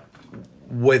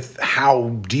with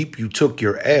how deep you took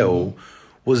your L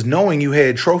was knowing you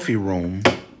had trophy room.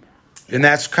 And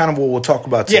that's kind of what we'll talk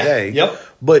about today. Yeah. Yep.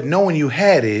 But knowing you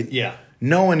had it. Yeah.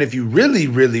 Knowing if you really,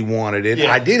 really wanted it,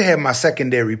 I did have my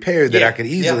secondary pair that I could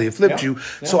easily have flipped you.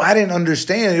 So I didn't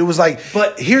understand. It was like,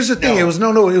 but here's the thing. It was it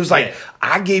was like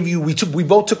I gave you. We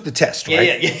both took the test,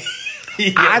 right?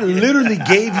 I literally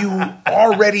gave you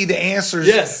already the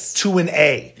answers to an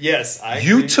A. Yes, I agree.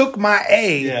 You took my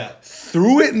A,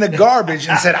 threw it in the garbage,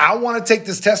 and said, I want to take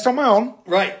this test on my own.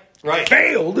 Right.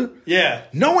 Failed. Yeah.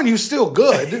 Knowing you still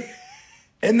good.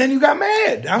 And then you got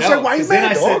mad. I was like, why are you mad,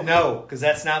 then I dog? said, no, because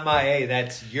that's not my A.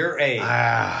 That's your A.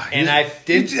 And I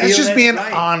didn't feel that's just being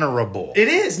right. honorable. It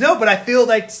is. No, but I feel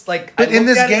like... But in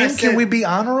this game, can we be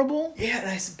honorable? Yeah,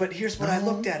 and but here's what I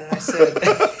looked at, and I said...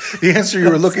 The answer you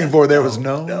were looking for there was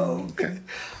no? No. Okay.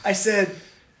 I said,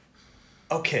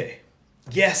 okay,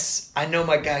 yes, I know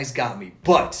my guys got me,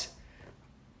 but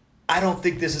I don't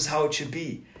think this is how it should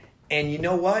be. And you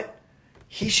know what?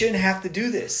 He shouldn't have to do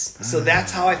this. So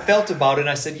that's how I felt about it. And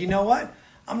I said, you know what?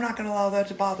 I'm not going to allow that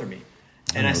to bother me.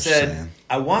 And I said,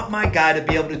 I want my guy to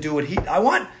be able to do what I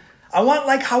want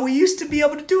like how we used to be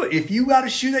able to do it. If you got a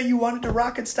shoe that you wanted to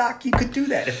rocket stock, you could do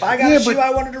that. If I got a shoe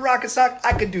I wanted to rocket stock,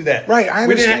 I could do that. Right, I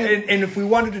understand. And if we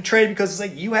wanted to trade because it's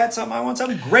like you had something, I want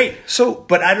something, great. So,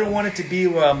 but I don't want it to be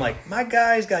where I'm like, my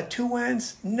guy's got 2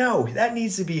 wins. No, that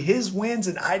needs to be his wins,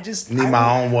 and I just need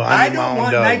my own. I don't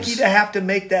want Nike to have to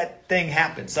make that thing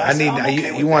happen. So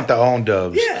you want the own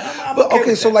dubs. Yeah, I'm but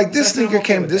okay, so that. like this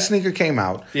sneaker came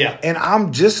out. Yeah, and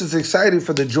I'm just as excited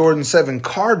for the Jordan 7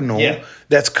 Cardinal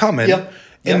that's coming. Yep.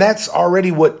 And that's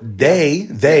already what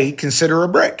they consider a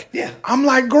brick. Yeah. I'm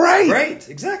like, great.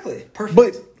 Exactly. Perfect.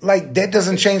 But like that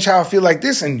doesn't change how I feel like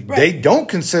this. And they don't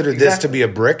consider this to be a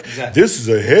brick. Exactly. This is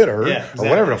a hitter or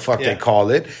whatever the fuck they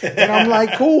call it. And I'm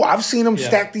like, cool. I've seen them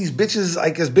stack these bitches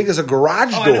like as big as a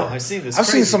garage door. I know. I've seen this. I've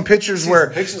seen some pictures where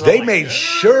they made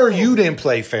sure you didn't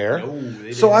play fair.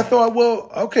 No, so I thought,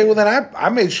 well, okay, well then I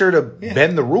made sure to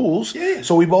bend the rules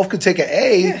so we both could take an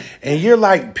A. And you're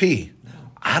like, P.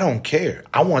 I don't care.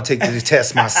 I want to take the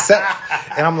test myself.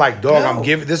 And I'm like, dog, I'm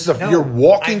giving this is you're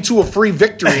walking to a free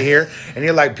victory here. And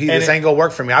you're like, P, this ain't gonna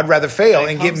work for me. I'd rather fail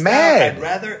and get mad.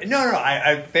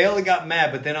 I failed and got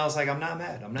mad, but then I was like, I'm not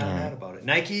mad. I'm not mad about it.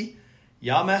 Nike,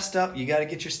 y'all messed up. You got to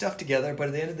get your stuff together. But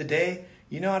at the end of the day,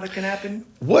 you know how it can happen.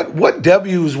 What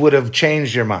W's would have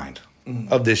changed your mind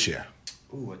of this year?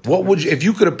 Ooh, what would you, if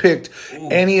you could have picked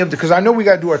any of the? Because I know we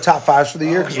got to do our top 5s for the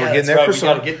year because we're getting there for some.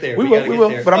 We got to get there. We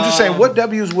will. But I'm just saying, what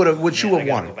W's would you have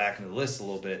won? Go back in the list a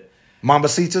little bit.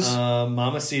 Mamacitas?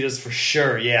 Mamacitas for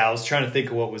sure. Yeah, I was trying to think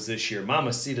of what was this year.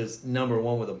 Mamacitas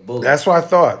 #1 with a bullet. That's what I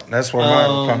thought. That's what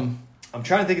I'm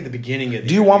trying to think at the beginning of the year.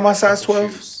 Do you want my size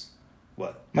 12?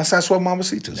 What? My size 12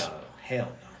 Mamacitas? No, hell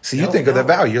no. See, you think of the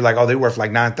value. You're like, oh, they worth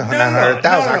like 900,000.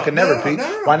 I could never, Pete.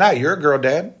 Why not? You're a girl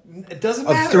dad. It doesn't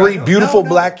matter. Of 3 beautiful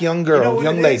black young girls,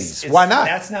 young ladies. Why not?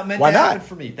 That's not meant to happen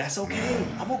for me. That's okay.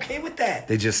 I'm okay with that.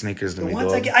 They're just sneakers to me,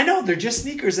 ones I know, they're just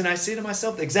sneakers. And I say to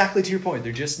myself, exactly to your point,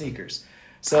 they're just sneakers.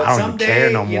 So I don't even care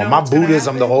no more. My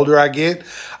Buddhism, the older I get,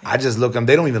 I just look at them.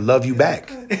 They don't even love you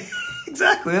back.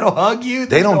 Exactly. They don't hug you.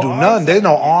 They don't do nothing. There's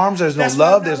no arms. There's no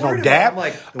love. There's no dap.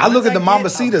 I look at the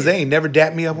Mamacitas. They ain't never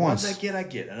dapped me up once. I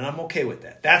get. And I'm okay with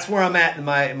that. That's where I'm at in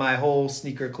my whole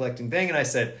sneaker collecting thing. And I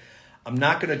said, I'm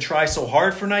not going to try so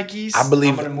hard for Nikes. I'm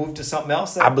going to move to something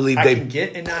else that I can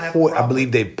get and not have a problem. I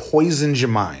believe they poisoned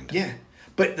your mind. Yeah.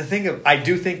 But the thing I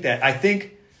do think that, I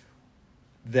think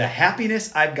the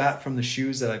happiness I've got from the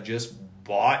shoes that I've just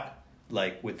bought,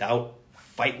 like without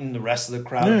fighting the rest of the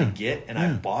crowd to get, and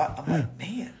I bought, I'm like,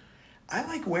 man, I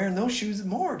like wearing those shoes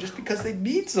more just because they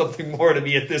mean something more to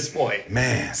me at this point.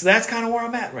 Man. So that's kind of where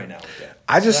I'm at right now with that.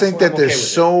 I just think that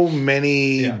there's so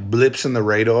many blips in the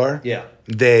radar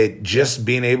that just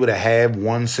being able to have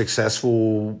one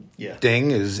successful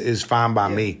thing is fine by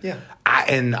me. Yeah.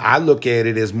 I look at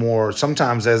it as more,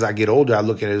 sometimes as I get older, I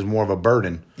look at it as more of a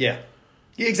burden. Yeah.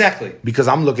 Yeah, exactly. Because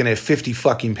I'm looking at 50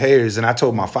 fucking pairs, and I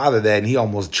told my father that, and he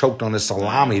almost choked on his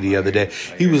salami the other day.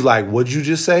 He was like, what'd you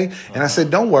just say? And I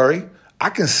said, don't worry. I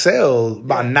can sell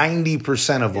about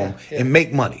 90% of them and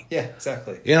make money. Yeah,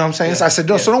 exactly. You know what I'm saying? So I said,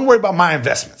 so don't worry about my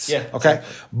investments. Yeah. Okay.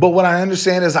 Exactly. But what I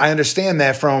understand is I understand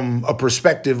that from a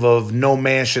perspective of no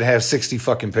man should have 60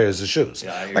 fucking pairs of shoes.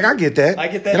 Yeah, I get that. I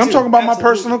get that. And I'm talking about my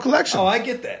personal collection. Oh, I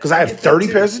get that. Because I have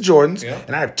 30 pairs of Jordans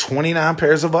and I have 29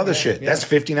 pairs of other shit. That's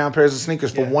 59 pairs of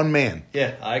sneakers for one man.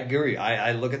 Yeah, I agree.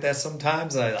 I look at that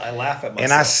sometimes and I laugh at myself.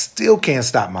 And I still can't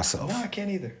stop myself. No, I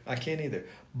can't either.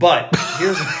 But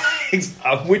here's,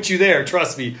 I'm with you there,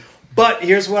 trust me. But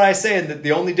here's what I say, and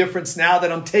the only difference now that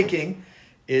I'm taking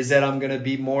is that I'm going to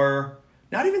be more,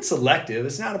 not even selective.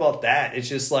 It's not about that. It's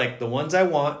just like the ones I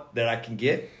want that I can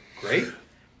get, great.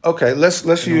 Okay, let's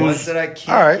use the ones that I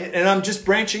can't get, and I'm just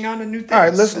branching on to new things. All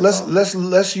right,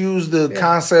 let's use the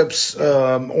concepts.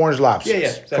 Orange Lobsters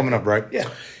exactly. coming up, right? Yeah.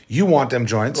 You want them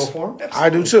joints? Go for them. Absolutely. I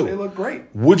do too. They look great.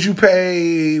 Would you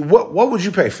pay? What would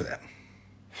you pay for that?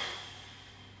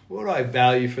 what do I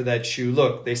value for that shoe?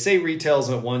 Look, they say retails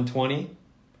at $120.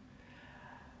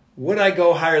 Would I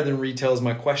go higher than retail is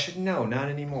my question. No, not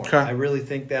anymore. Okay. I really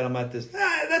think that I'm at this.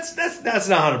 That's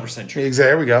not 100% true. Exactly.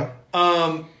 There we go.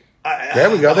 There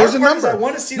we go. There's a number. I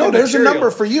want to see there's a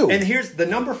number for you. And here's the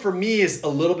number for me is a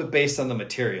little bit based on the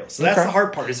material. So that's the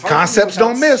hard part. It's hard Concepts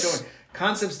don't miss.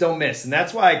 Concepts don't miss, and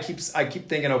that's why I keep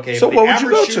thinking, okay. So what would you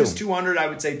go to? 200. I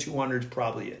would say 200 is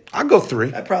probably it. I'll go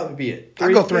 3. That'd probably be it.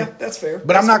 I'll go 3. Yeah, that's fair.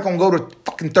 But I'm not going to go to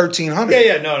fucking 1,300.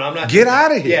 Yeah, no, I'm not. Get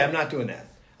out of here. Yeah, I'm not doing that.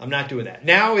 I'm not doing that.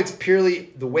 Now it's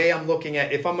purely the way I'm looking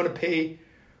at. If I'm going to pay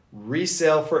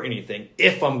resale for anything,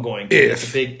 if I'm going to, it's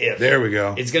a big if. There we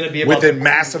go. It's going to be about within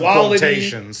massive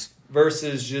quotations.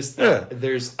 Versus just I don't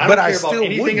care about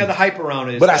anything of the hype around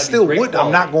it. But I still would.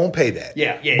 I'm not going to pay that.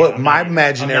 Yeah. But my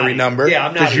imaginary number,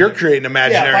 because you're creating an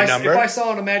imaginary number. If I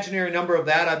saw an imaginary number of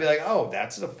that, I'd be like, oh,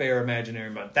 that's a fair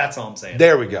imaginary number. That's all I'm saying.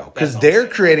 There we go. Because they're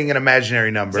creating an imaginary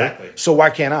number. Exactly. So why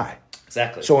can't I?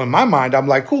 Exactly. So in my mind, I'm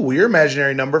like, cool. Well, your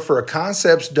imaginary number for a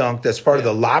Concepts dunk that's part of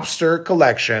the Lobster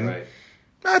collection. Right.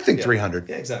 I think 300.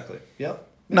 Yeah, exactly. Yep.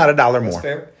 Not $1 more. That's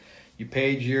fair. You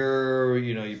paid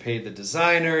you paid the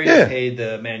designer, you paid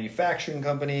the manufacturing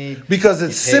company. Because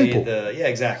it's simple.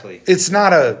 Exactly. It's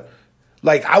not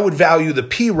I would value the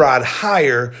P-Rod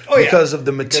higher because of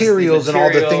the materials and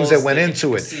all the things that went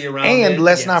into it. And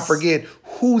let's not forget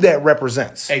who that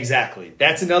represents. Exactly.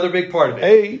 That's another big part of it.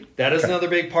 Hey. That is another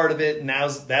big part of it. And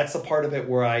that's the part of it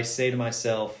where I say to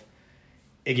myself,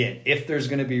 again, if there's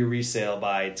going to be a resale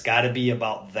buy, it's got to be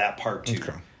about that part too.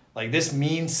 Okay. Like, this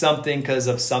means something because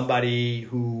of somebody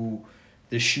who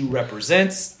the shoe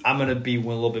represents. I'm going to be a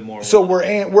little bit more. So we're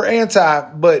anti,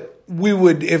 but we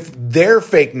would, if their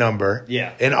fake number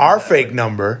and our fake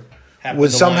number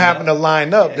would some happen to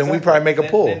line up, then we probably make a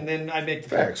pull. Then I make the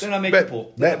pull. Then I make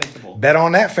the pull. Bet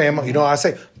on that, fam. You know what I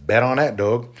say? Bet on that,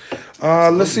 dog.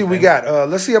 Let's see. We got.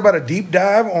 Let's see about a deep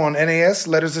dive on NAS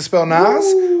letters to spell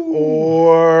Nas.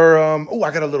 Or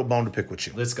I got a little bone to pick with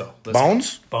you. Let's go.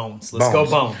 Bones. Let's go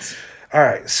Bones. All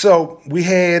right. So we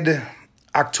had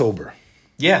October.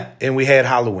 Yeah. And we had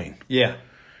Halloween. Yeah.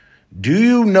 Do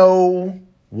you know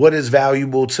what is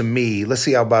valuable to me? Let's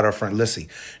see how about our friend Lissy.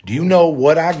 Do you know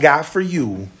what I got for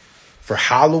you for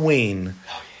Halloween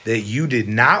that you did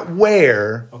not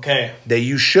wear? Okay. That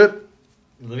you should.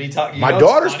 Let me talk. My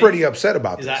daughter's pretty upset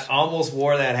about this. I almost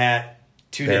wore that hat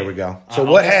today. There we go. So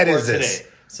what hat is this? Today.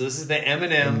 So this is the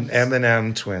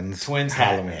M&M Twins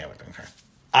Halloween hat. Okay.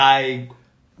 I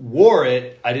wore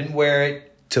it. I didn't wear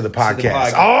it to the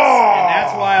podcast. Oh! And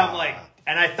that's why I'm like,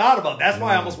 and I thought about it. That's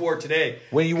why I almost wore it today.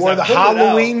 When you wore the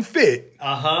Halloween fit.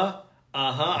 Okay.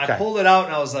 I pulled it out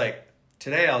and I was like,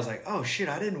 oh shit,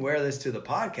 I didn't wear this to the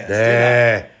podcast,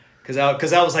 did I?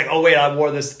 Because I was like, oh wait, I wore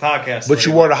this to the podcast. But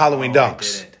you wore the Halloween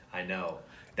dunks. I know.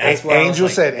 Angel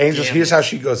said, here's how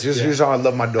she goes. Here's how I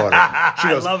love my daughter. She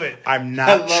goes, I love it. I'm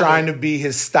not trying to be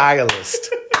his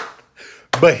stylist,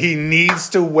 but he needs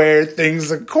to wear things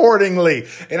accordingly.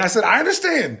 And I said, I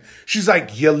understand. She's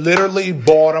like, you literally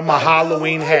bought him a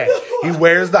Halloween hat. He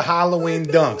wears the Halloween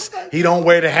dunks. He don't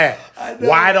wear the hat.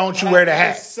 Why don't you wear the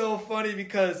hat? It's so funny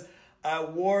because I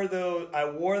wore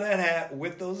that hat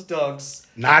with those dunks.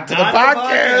 Not to the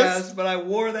podcast, but I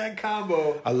wore that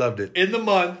combo. I loved it. In the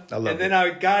month. I loved it. And then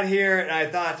I got here and I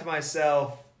thought to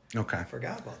myself, okay, I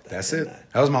forgot about that. That's it.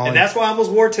 That was my only. And that's why I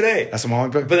almost wore it today. That's my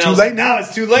only. But too late now.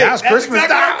 It's too late. Now it's Christmas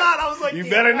exactly time. what I thought. I was like, you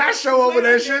better not show over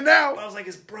that shit now. I was like,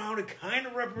 it's brown. It kind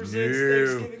of represents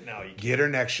Thanksgiving. No, you can't. Get her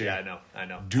next year. Yeah, I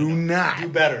know. Do not. Do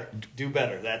better. Do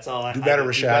better. That's all I do. Better,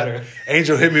 Rashad.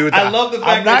 Angel hit me with that. I love the fact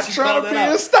I'm not that trying to be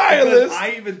a stylist.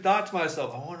 I even thought to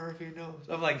myself, I wonder if he knows.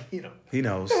 I'm like, He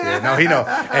knows. Yeah, no, he knows.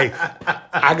 Hey,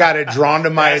 I got it drawn to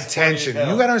my attention.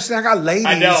 You got to understand, I got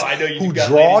ladies who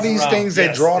draw these things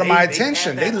that draw to my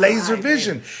attention. They laser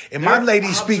vision. And my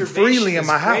ladies speak freely in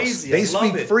my house. They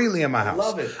speak freely in my house.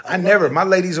 Love it. My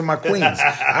ladies are my queens.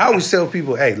 I always tell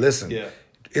people, hey, listen,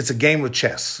 it's a game of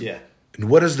chess. Yeah. And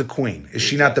what is the queen? Is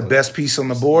she not the best piece on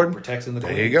the board? Protecting the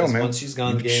queen. There you go, man. Once she's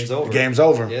gone, the game's over. The game's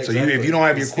over. Yeah, exactly. So if you don't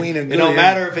have your queen in good, it don't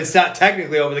matter if it's not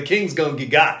technically over. The king's going to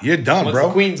get got. You're done, Once bro.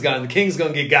 the queen's gone, the king's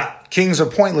going to get got. Kings are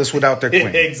pointless without their queen.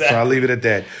 Exactly. So I'll leave it at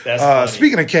that. That's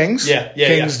speaking of kings,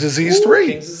 King's Disease 3.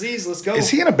 King's Disease, let's go. Is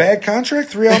he in a bad contract?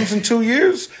 3 albums in 2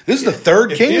 years? This is the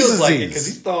third King's Disease. Like because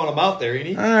he's throwing them out there, ain't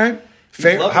he? All right.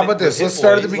 How about this? Let's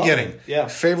start at the beginning. Yeah.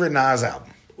 Favorite Nas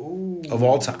album of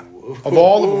all time. Of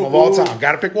all of them, of all time.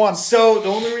 Got to pick one. So the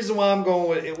only reason why I'm going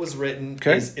with It Was Written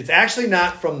is it's actually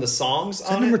not from the songs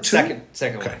on number it. 2?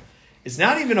 Second one. It's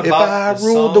not even about If I the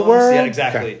ruled songs. the world. Yeah,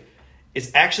 exactly. Okay.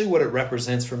 it's actually what it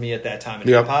represents for me at that time in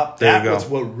Yep, hip hop. there That you go. was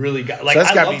what really got. Like, So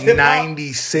that's I got to loved be hip-hop.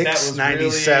 96, That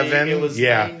 97. Really, it was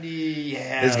yeah. 90.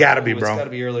 Yeah, It's gotta be, bro. It's got to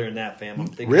be earlier than that, fam. I'm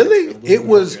thinking Really? it's a little It bit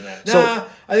was- earlier than that. so- Nah,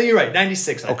 I think you're right.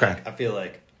 96. Okay. I feel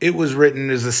like It was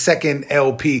written as a second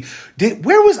LP.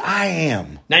 Where was I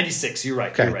Am? 96. You're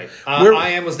right. Okay. You're right. Where- I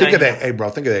Am was Think 99. of that. Hey, bro,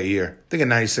 think of that year. Think of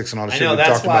 96 and all the I shit know, we that's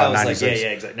talked why I about. was 96. like, yeah,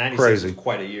 exactly. 96 Crazy. was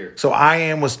quite a year. So I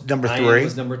Am was number I 3. Am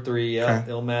was number 3. Yeah.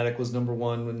 Okay. Illmatic was number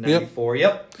 1 with 94.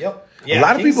 Yep. Yeah, a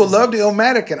lot of Kings people is- loved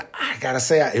Illmatic, and I got to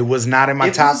say, it was not in my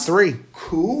It top was 3.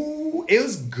 Cool. It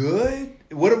was good.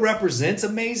 What it represents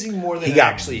amazing more than He it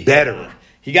got actually better. hit on.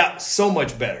 He got so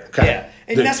much better. Okay. Yeah.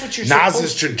 And that's what you're Nas's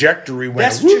supposed to do. trajectory went.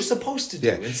 That's what whoop. you're supposed to do.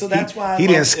 Yeah. And so that's why he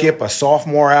didn't skip a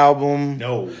sophomore album.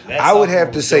 No. I would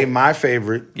have to say my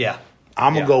favorite. Yeah.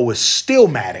 I'm gonna go with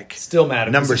Stillmatic.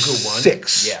 Stillmatic number was a good one.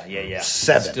 6. Yeah.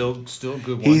 7. Still a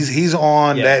good one. He's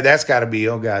on Yeah. that's got to be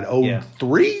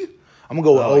 03. I'm gonna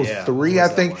go with yeah. 03. What I was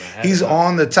that think one? I had he's it up.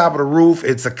 on the top of the roof.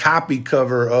 It's a copy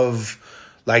cover of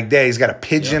like that. He's got a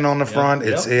pigeon on the front.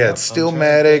 It's it's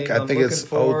Stillmatic. I think it's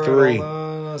 03.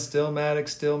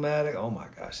 Stillmatic. Oh my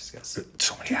gosh, it's got So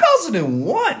many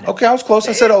 2001. Okay, I was close.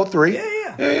 I said 03. Yeah.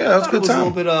 That was a good It was a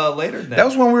time. little bit later than that. That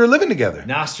was when we were living together.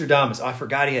 Nostradamus. I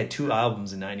forgot he had 2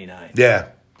 albums in '99. Yeah.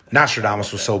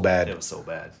 Nostradamus was so bad. It was so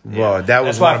bad. Bro, that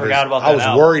was That's why one I of forgot his, about that I was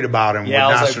album. worried about him Yeah,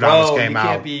 when I was Nostradamus like, bro, came you out.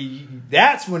 can't be.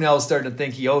 That's when I was starting to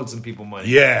think he owed some people money.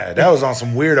 Yeah, that was on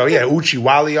some weirdo. Yeah, Uchi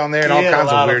Wally on there and all He had a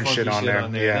kinds lot of weird funky shit on there.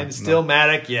 Yeah, And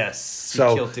Stillmatic, yes. He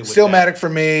So killed it with Stillmatic that. for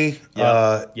me.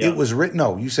 Yep. It was written.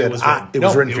 No, you said It was written. it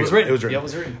was No, written. it for was you. written. It was written. Yeah, it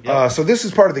was written. Yep. So this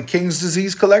is part of the King's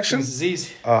Disease collection. King's Disease.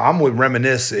 I'm with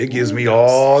Reminisce. It gives me Ooh,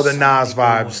 all the so Nas many good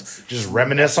vibes. ones. Just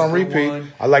Reminisce on That's a good repeat.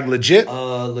 one. I like Legit.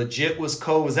 Legit was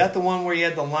cool. Was that the one where he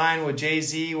had the line with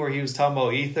Jay-Z where he was talking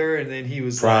about Ether and then he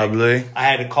was Probably. like, I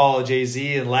had to call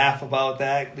Jay-Z and laugh about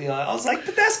that. I was like,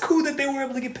 but that's cool that they were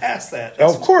able to get past that.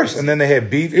 That's Of course. And then they had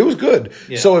beef. It was good.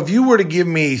 Yeah. So if you were to give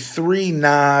me 3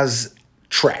 Nas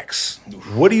tracks,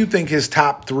 what do you think his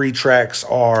top 3 tracks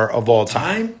are of all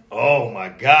time? time? Oh my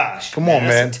gosh. Come on,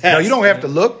 man. that's a No, test, you don't have man. to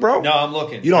look, bro. No, I'm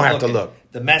looking. You don't I'm have to looking. look.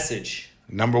 The Message.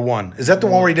 Number 1. Is that the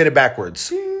one where he did it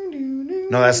backwards?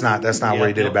 No, that's not. That's not Yeah, where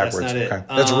he did nope, it backwards. that's not it. Okay.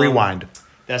 That's Rewind.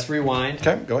 That's Rewind.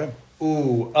 Okay, go ahead.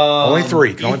 Ooh, Only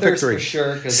 3. Can only pick Ethers 3. for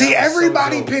sure. 'Cause See, that was so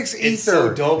everybody dope. picks It's Ether.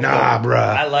 so dope. Nah, though. bruh.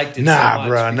 I liked it Nah, so much.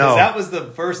 bruh, because no. That was the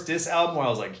first diss album where I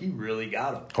was like, he really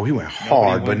got him. Oh, he went Nobody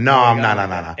hard, but went no, for I'm it.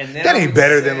 not. And then That I ain't would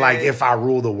better than say- like If I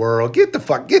Rule the World. Get Ether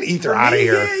For out of me,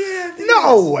 here. Yeah, I think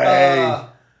No it's, way.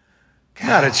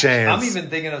 Not a chance. I'm even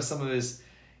thinking of some of his.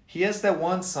 He has that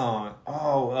one song. The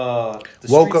Woke Street's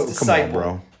Up- come on, Disciple,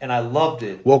 bro. and I loved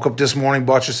it. Woke up this morning,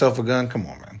 bought yourself a gun. Come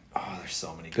on, man. Oh, there's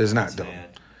so many. Good There's not ones, dope. man.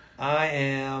 I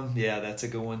am. Yeah, that's a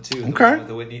good one too. Okay. The one with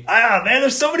the Whitney. Man,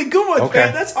 there's so many good ones, Okay.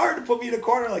 man. That's hard to put me in a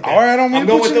corner like that. All right, I don't mean I'm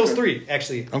to going put with you- those 3,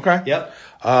 actually. Okay. Yep.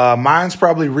 Mine's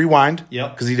probably Rewind.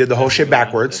 Yep. Because he did the whole That's a shit good one.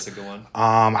 backwards. That's a good one.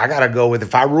 I gotta go with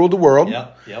If I Ruled the World.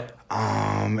 Yep.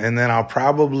 And then I'll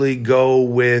probably go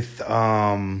with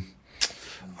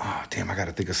I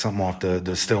gotta think of something off the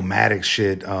Stillmatic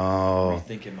shit. I'm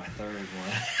thinking my third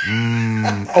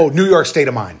one. New York State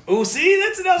of Mind. Oh, see,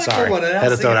 that's another Sorry. good one. And I Had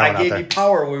was to throw thinking, that one I out gave there. you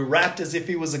power. We rapped as if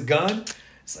he was a gun.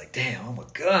 It's like, damn, I'm a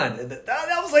gun. And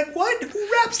I was like, what?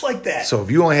 Who raps like that? So if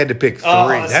you only had to pick 3, see,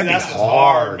 that'd be that's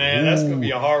hard, man. That's gonna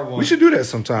be a hard one. We should do that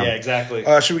sometime. Yeah, exactly.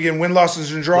 Should we get win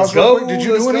losses and draws? Let's real go. quick? Did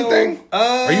you Let's do go. anything?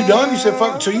 Are you done? You said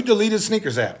fuck. So you deleted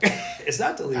Sneakers app. It's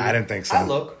not deleted. I didn't think so. I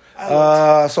looked.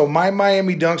 So my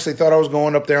Miami Dunks, they thought I was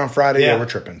going up there on Friday. Yeah. They were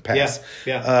tripping. Pass.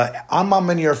 Yeah. On my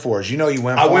many Air Force, you know you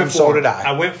went I for went them, for so him. did I.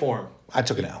 I went for him. I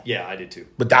took it out. Yeah, I did too.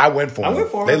 But I went for them. I went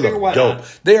for 'em. They I figured, look why dope.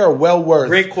 not? They are well worth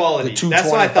Great quality. the That's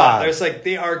what I thought. $225. There's like,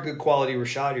 they are good quality.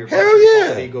 Rashad, you're Hell yeah.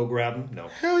 quality. Go grab them. No.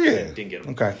 Hell yeah. Didn't get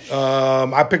them. Okay.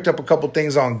 I picked up a couple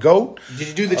things on GOAT. Did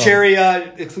you do the cherry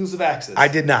exclusive access? I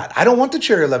did not. I don't want the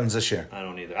Cherry 11s this year. I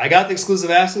don't either. I got the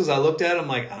exclusive access. I looked at them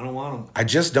like, I don't want them. I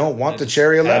just don't want the just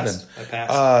Cherry 11. passed. I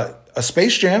passed. A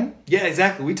Space Jam. Yeah,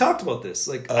 exactly. We talked about this.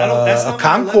 Like, I don't. That's not a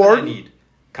my 11 Concord. I need.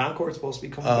 Concord's supposed to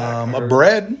be coming back. A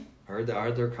Bread.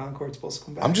 Are their Concord's supposed to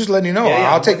come back? I'm just letting you know. Yeah,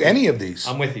 I'll I'm take with you. any of these.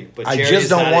 I'm with you. But I cherry just is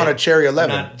don't not want it. a Cherry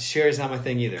 11. Cherry's not my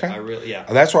thing either. Okay. I really, yeah.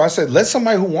 That's why I said let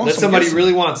somebody who wants Let them somebody get some.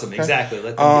 really wants them. Exactly.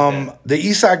 Let them get that. The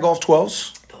Eastside Golf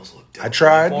 12s. Those look dope. I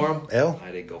tried. For them. Hell.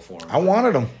 I didn't go for them. I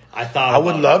wanted them. I thought I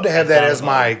would about love it. to have I that thought as about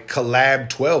my it. collab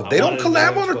 12. They don't wanted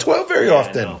collab to on do a 12 very Yeah,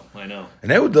 often. I know. And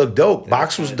they would look dope.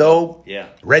 Box was kinda dope. Yeah.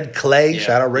 Red Clay. Yeah,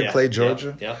 Shout out Red yeah, Clay, yeah,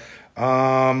 Georgia. Yeah.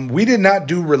 We did not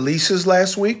do releases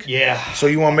last week. Yeah. So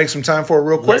you want to make some time for it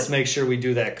real quick? Let's make sure we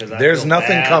do that because there's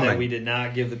nothing coming. That we did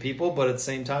not give the people, but at the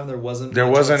same time, there wasn't,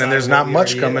 and there's not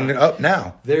much coming up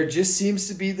now. There just seems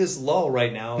to be this lull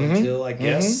right now until I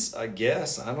guess I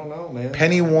don't know, man.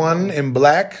 Penny one in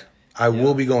black, I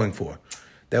will be going for.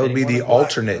 That would be the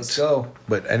alternate. Let's go.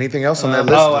 But anything else on that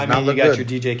list does not look good. You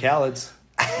got your DJ Khaled's.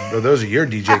 Those are your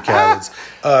DJ Khaled's.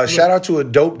 Shout out to a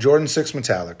dope Jordan 6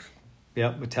 Metallic.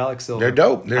 Yep, metallic silver. They're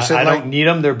dope. I don't need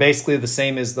them. They're basically the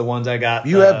same as the ones I got.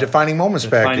 You have Defining Moments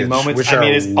package, which are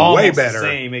it's way better. The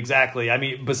same, exactly. I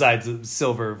mean, besides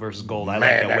silver versus gold, I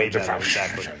like that way better.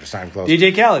 Exactly. Close.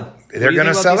 DJ Khaled. They're going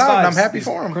to sell out, and I'm happy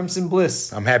for them. Crimson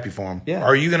Bliss. I'm happy for them. Yeah.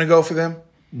 Are you going to go for them?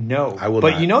 No. I will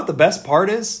But not. You know what the best part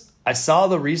is? I saw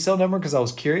the resale number because I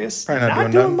was curious. Probably not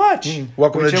doing much.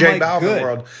 Welcome to J Balvin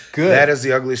world. Good. That is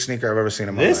the ugliest sneaker I've ever seen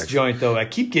in my life. This joint, though, I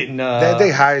keep getting... they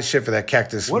high as shit for that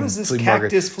cactus. What is this flea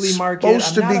cactus market. flea market?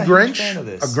 Supposed to be Grinch. Fan of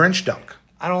this. A Grinch dunk.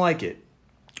 I don't like it.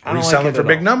 Reselling for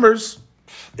big numbers.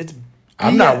 It's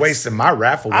I'm not wasting my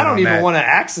raffle win. I don't even want to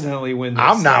accidentally win this.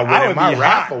 I'm not winning my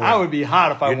raffle win. I would be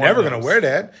hot if I won. You're never going to wear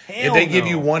that. If they give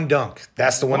you one dunk,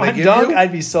 that's the one they give you?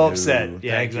 I'd be so upset.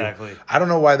 Yeah, exactly. I don't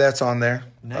know why that's on there.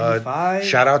 95.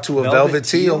 Shout out to a Velvet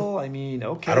Teal. I mean,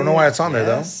 okay. I don't know why it's on there,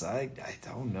 though. I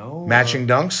don't know. Matching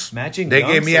dunks? They dunks,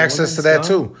 gave me access to that,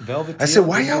 too. Velvet I said,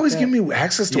 why you always give me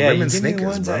access to women's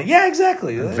sneakers, bro? Yeah,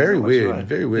 exactly. Very weird.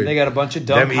 Very weird. And they got a bunch of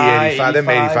dunk high 85s. Them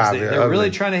 85s. They're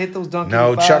really trying to hit those dunk 85s.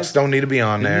 No, Chucks don't need to be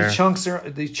on there.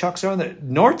 These Chucks are on there.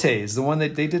 Norte is the one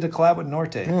that they did a collab with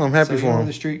Norte. Oh, I'm happy for them.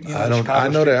 I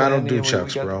know that I don't do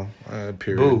Chucks, bro.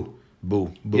 Period.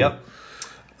 Boo. Yep.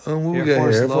 We got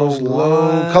Air Force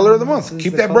Low. Color of the month.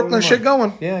 Keep that Brooklyn shit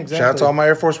going. Yeah, exactly. Shout out to all my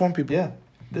Air Force One people. Yeah.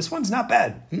 This one's not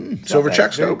bad. Silver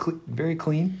checks, very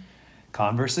clean.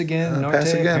 Converse again. Norte.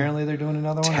 Again. Apparently they're doing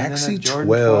another one. Taxi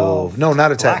 12. No,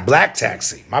 not a Black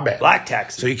Taxi. My bad. Black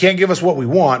Taxi. So you can't give us what we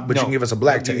want, but you can give us a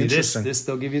Black Taxi. Interesting.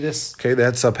 They'll give you this. Okay,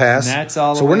 that's a pass. And that's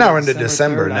all. So we're now into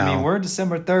December 3rd. now. I mean, we're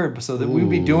December 3rd, so that we'll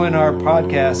be doing our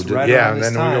podcast right around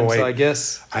this time. So I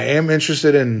guess I am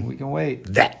interested in. We can wait.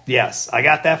 That. Yes, I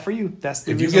got that for you. That's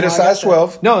the if you get a size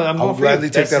 12. No, I'm going I'll gladly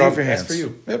take that off your hands. That's for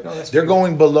you. Yep. No, they're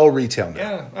going below retail now.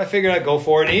 Yeah, I figured I'd go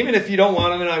for it. And even if you don't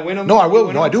want them and I win them, no, I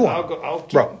will. No, I do want. I'll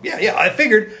bro. Yeah, I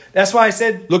figured. That's why I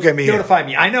said, look at me. Notify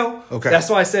me. I know. Okay.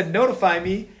 That's why I said, notify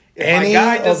me. If any my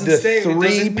guy of the stay,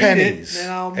 three pennies,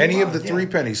 any of the three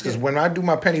pennies, because when I do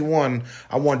my penny one,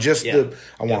 I want just I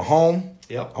want home.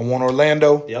 Yep. I want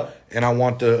Orlando. Yep. And I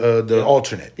want the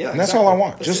alternate. Yeah, and that's all I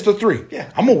want. That's just the three. Yeah.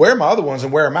 I'm gonna wear my other ones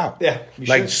and wear them out. Yeah.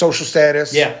 Like social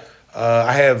status. Yeah.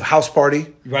 I have house party.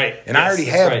 Right. And I already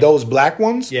have those black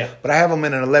ones. Yeah. But I have them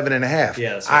in an 11.5.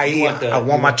 Yeah. I.e., I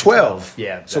want my 12.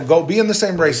 Yeah. Exactly. So go be in the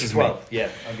same race as me. Yeah.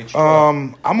 I'll get you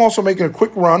 12. I'm also making a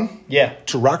quick run. Yeah.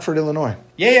 To Rockford, Illinois.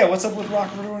 Yeah. What's up with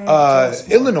Rockford, Illinois?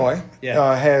 Illinois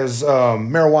has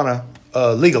marijuana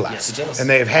legalized. Yes, and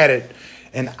they've had it.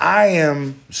 And I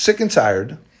am sick and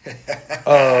tired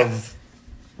of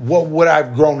what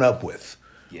I've grown up with,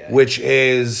 which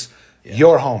is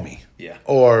your homie. Yeah.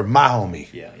 Or my homie.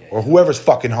 Or whoever's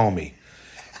fucking homie.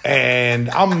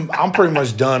 And I'm pretty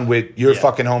much done with your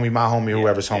fucking homie, my homie,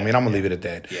 whoever's homie, and I'm gonna leave it at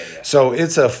that. So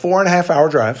it's a 4.5 hour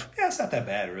drive. Yeah, it's not that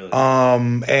bad, really.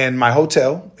 And my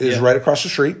hotel is right across the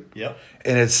street. Yep.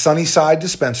 And it's Sunnyside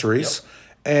Dispensaries. Yep.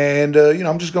 And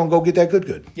I'm just gonna go get that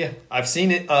good. Yeah, I've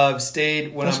seen it. I've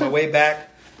stayed on my way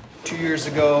back 2 years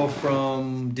ago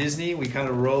from Disney. We kind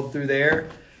of rode through there.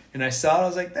 And I saw it, I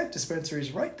was like, that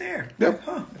dispensary's right there. Yep.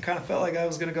 Like, I kind of felt like I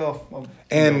was going to go. Well,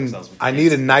 and I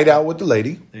need a night out with the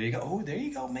lady. There you go. Oh, there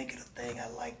you go. Make it a thing. I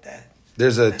like that.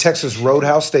 There's a Texas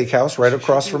Roadhouse Steakhouse right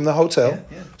across from the hotel.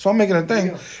 Yeah. So I'm making a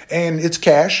thing. And it's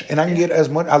cash. And I can get as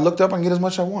much. I looked up, I can get as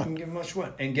much as I want. You can get as much as you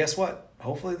want. And guess what?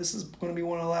 Hopefully this is going to be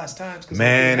one of the last times.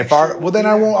 Man, then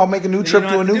I won't. I'll make a new trip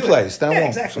to a new place. Then I won't.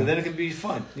 Exactly. So. Then it can be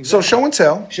fun. Exactly. So show and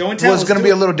tell. Was going to be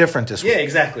a little different this week. Yeah,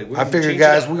 exactly. I figured,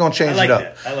 guys, we're going to change it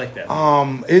up. I like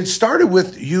that. It started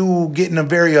with you getting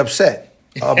very upset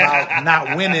about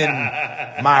not winning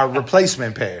my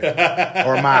replacement pair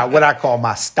or my what I call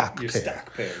my stock pair.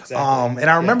 Stock pair, exactly. And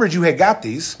I remembered you had got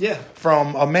these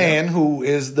from a man who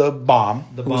is the bomb,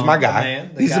 who's my guy.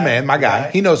 He's the man, my guy.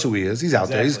 He knows who he is. He's out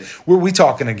there. We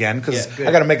talking again because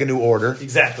I got to make a new order.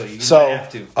 Exactly. You so have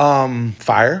to.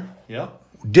 Fire. Yep.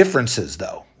 Differences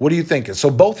though. What are you thinking? So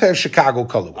both have Chicago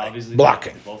colorway. Obviously,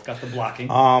 blocking. Both got the blocking.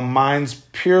 Mine's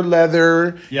pure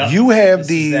leather. Yep. You have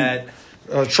the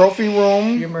Trophy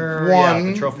Room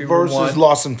the Trophy Room versus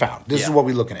Lost and Found. This is what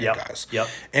we're looking at, guys. Yep.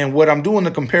 And what I'm doing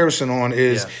the comparison on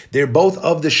is they're both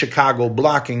of the Chicago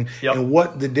blocking and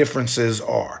what the differences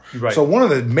are. Right. So one of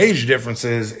the major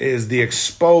differences is the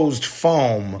exposed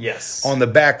foam on the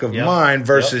back of mine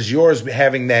versus yours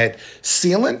having that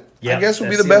sealant. I guess would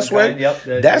be the best way.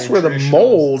 That's where the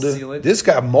mold. This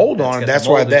got mold on it. That's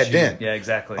why that dent. Yeah,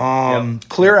 exactly.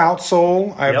 Clear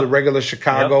outsole. I have the regular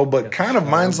Chicago, but kind of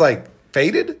mine's like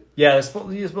faded. Yeah, you're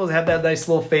supposed to have that nice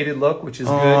little faded look, which is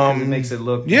good because it makes it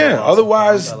look. Yeah. Awesome.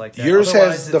 Otherwise, like yours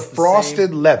has the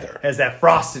frosted leather. Has that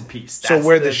frosted piece. That's so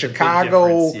where the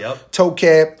Chicago toe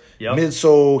cap.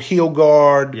 Midsole, heel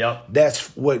guard.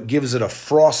 That's what gives it a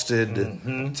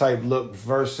frosted type look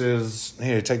versus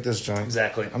here. Take this joint.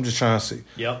 Exactly. I'm just trying to see.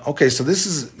 Okay, so this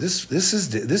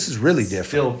is really different.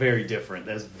 Still very different.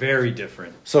 That's very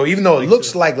different. So even though it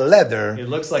looks like leather, it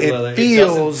looks like leather.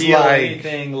 Feels it doesn't feel like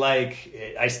anything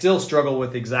like. I still struggle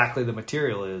with exactly the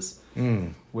material is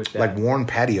with that. Like worn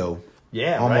patio.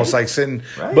 Yeah, almost like sitting.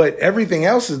 Right. But everything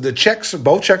else is the checks.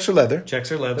 Both checks are leather.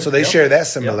 Checks are leather. So they share that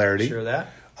similarity. Sure that.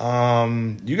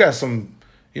 You got some,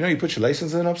 you put your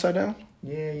laces in upside down?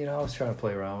 Yeah, I was trying to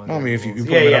play around with it. I mean, if you put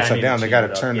them in upside down, they got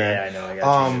to turn that. Yeah, I know. I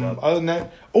got to change it up. Other than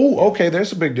that, okay,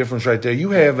 there's a big difference right there.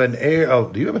 You have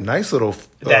do you have a nice little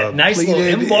that nice little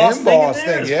emboss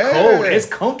thing? Yeah. Cool. It's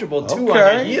comfortable, too,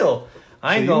 on the heel.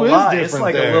 I ain't gonna lie, it's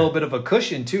like there. A little bit of a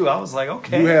cushion, too. I was like,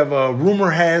 okay. You have rumor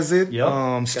has it,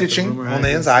 stitching on the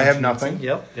ends. I have nothing.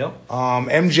 Yep.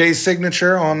 MJ's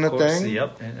signature on the thing.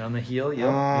 Yep, and on the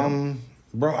heel,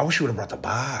 Bro, I wish you would have brought the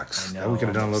box. I know. We could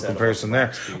have done a little comparison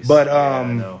there. But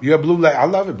you have blue light. I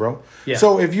love it, bro. Yeah.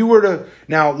 So if you were to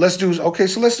now, let's do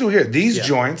here. These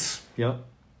joints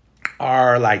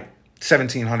are like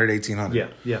 1,700,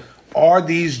 1,800. Yeah. Are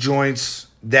these joints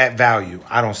that value?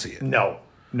 I don't see it. No.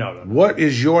 What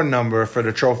is your number for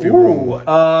the trophy room?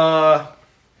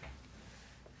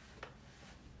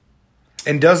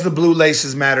 And does the blue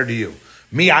laces matter to you?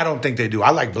 Me, I don't think they do.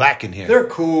 I like black in here. They're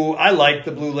cool. I like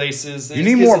the blue laces. You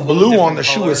need more blue on the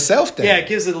shoe itself then. Yeah, it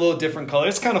gives it a little different color.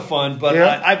 It's kind of fun, but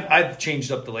I've changed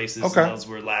up the laces. Okay. Those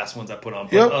were the last ones I put on.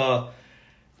 But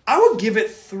I would give it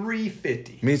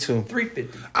 350. Me too.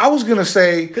 350. I was going to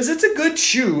say... Because it's a good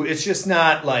shoe. It's just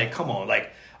not like, come on.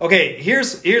 Like, okay,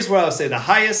 here's what I would say. The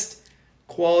highest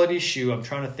quality shoe I'm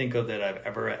trying to think of that I've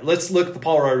ever had. Let's look at the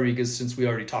Paul Rodriguez since we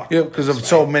already talked about because of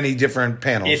so many different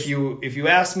panels. If you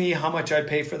ask me how much I'd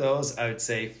pay for those, I would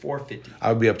say $450.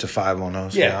 I would be up to $5 on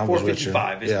those. Yeah,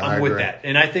 $455. I'm with that.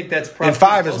 And I think that's probably... And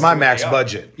 $5 is my max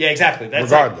budget. Yeah, exactly.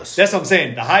 Regardless. That's what I'm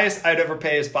saying. The highest I'd ever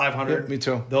pay is $500. Yeah, me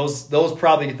too. Those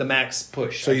probably get the max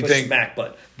push. So you think... Max,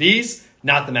 but these...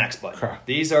 Not the max button. Okay.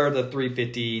 These are the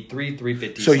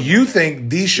 350. So you think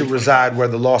these should reside where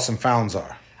the lost and founds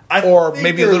are? Or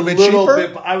maybe a little bit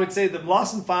cheaper? I would say the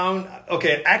lost and found.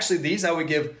 Okay, actually, these I would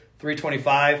give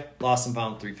 $325. Lost and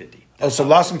found $350. So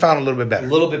lost and found a little bit better. A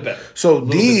little bit better. So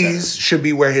these should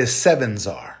be where his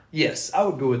 7s are. Yes, I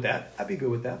would go with that. I'd be good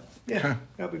with that. Yeah, okay.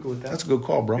 I'd be good with that. That's a good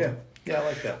call, bro. Yeah, I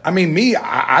like that. I mean,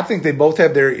 I think they both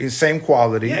have their same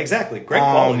quality. Yeah, exactly. Great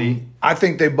quality. I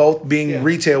think they both being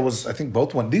retail was, I think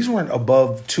both These weren't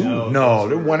above 2. No,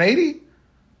 they're 180.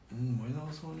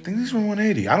 I think these were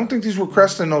 180. I don't think these were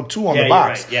Creston 2 on the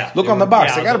box. Right. Yeah, look on the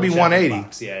box. They got to be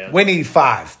 180.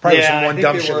 185. Probably some one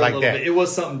dumb shit like that. It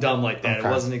was something dumb like that. Okay.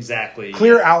 It wasn't exactly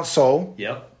clear outsole.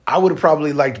 Yep. I would have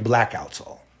probably liked black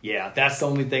outsole. Yeah, that's the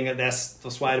only thing.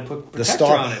 That's why I put protector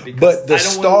on it. But the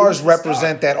stars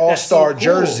represent that all-star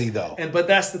jersey, though. But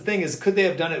that's the thing is, could they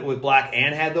have done it with black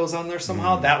and had those on there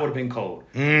somehow? That would have been cold.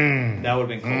 That would have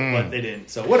been cold, but they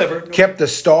didn't. So whatever. Kept the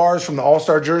stars from the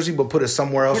all-star jersey, but put it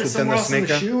somewhere else within the sneaker. In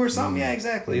the shoe or something. Yeah,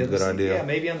 exactly. Good idea. Yeah,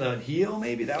 maybe on the heel.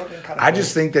 Maybe that would have been kind of. I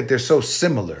just think that they're so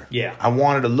similar. Yeah. I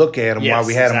wanted to look at them while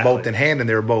we had them both in hand and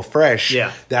they were both fresh.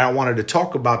 Yeah. That I wanted to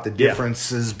talk about the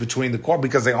differences between the quality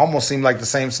because they almost seem like the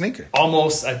same sneaker.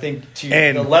 Almost. I think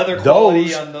the leather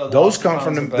quality on those come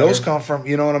from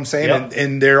you know what I'm saying,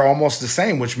 and they're almost the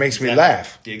same, which makes me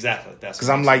laugh. Exactly, that's because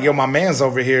I'm like, my man's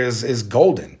over here is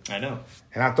golden. I know,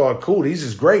 and I thought, cool, these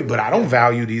is great, but I don't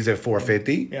value these at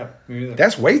 $450. Yeah, me either.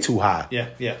 That's way too high.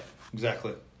 Yeah,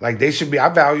 exactly. Like they should be. I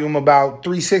value them about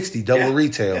 $360 double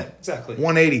retail. Yeah, exactly.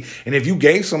 180, and if you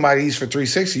gave somebody these for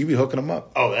 $360, you'd be hooking them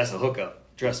up. Oh, that's a hookup.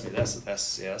 Trust me, that's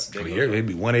a big deal. It'd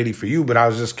be 180 for you, but I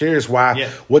was just curious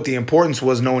what the importance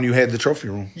was knowing you had the trophy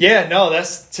room. Yeah, no,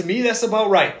 to me that's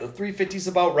about right. The 350 is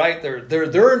about right.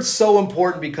 They're so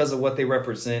important because of what they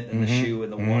represent in the shoe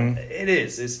and the one. It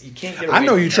is. You can't get away I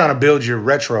know from you're trying to build your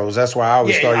retros. That's why I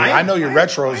always start. I know your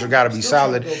retros have got to be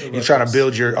solid. You're trying to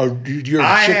build your shit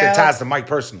that ties to Mike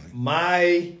personally.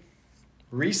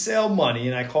 resale money,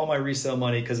 and I call my resale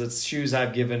money because it's shoes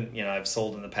I've given, I've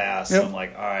sold in the past. So I'm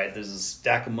like, all right, there's a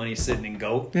stack of money sitting in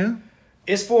GOAT. Yeah.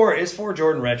 It's for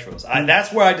Jordan retros.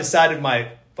 That's where I decided my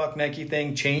fuck Nike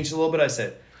thing changed a little bit. I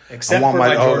said, except for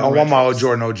my Jordan retros. I want my old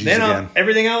Jordan OGs then again.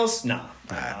 Everything else, nah.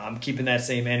 I'm keeping that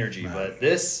same energy. But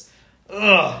this,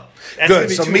 that's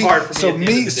good. Gonna be too hard for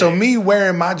me. So me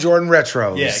wearing my Jordan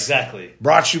retros. Yeah, exactly.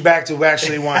 Brought you back to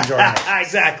actually one Jordan.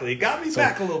 Exactly. Got me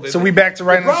back a little bit. So we back to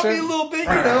right now. Brought me a little bit,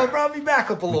 brought me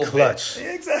back up a little clutch. bit.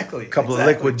 Yeah, exactly. Couple of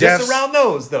liquid deaths. Just around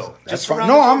those though. That's fine.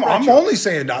 No, I'm only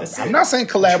saying I'm not saying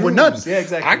collab with nothing. Yeah,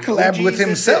 exactly. I collab with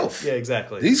himself. Yeah,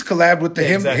 exactly. He's collabed with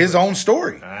his own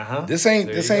story. Uh-huh. This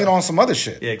ain't on some other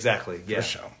shit. Yeah, exactly. Yeah. For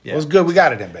sure. Yeah. It was good. We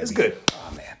got it in, baby. It's good.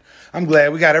 Oh man. I'm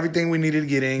glad we got everything we needed to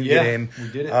get in. We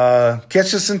did it.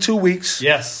 Catch us in 2 weeks.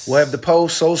 Yes. We'll have the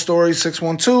post, Soul Story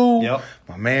 612. Yep.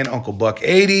 My man, Uncle Buck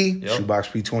 80. Yep. Shoebox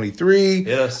P23.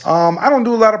 Yes. I don't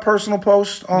do a lot of personal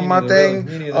posts on my thing.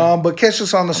 Really. But catch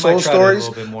us on the Soul Stories.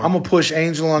 I'm going to push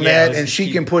Angel on that, and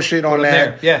she can push it on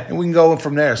that. Yeah. And we can go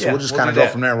from there. So we'll just kind of go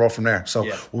from there and roll from there. So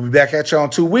we'll be back at y'all in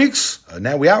 2 weeks.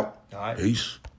 Now we out. All right. Peace.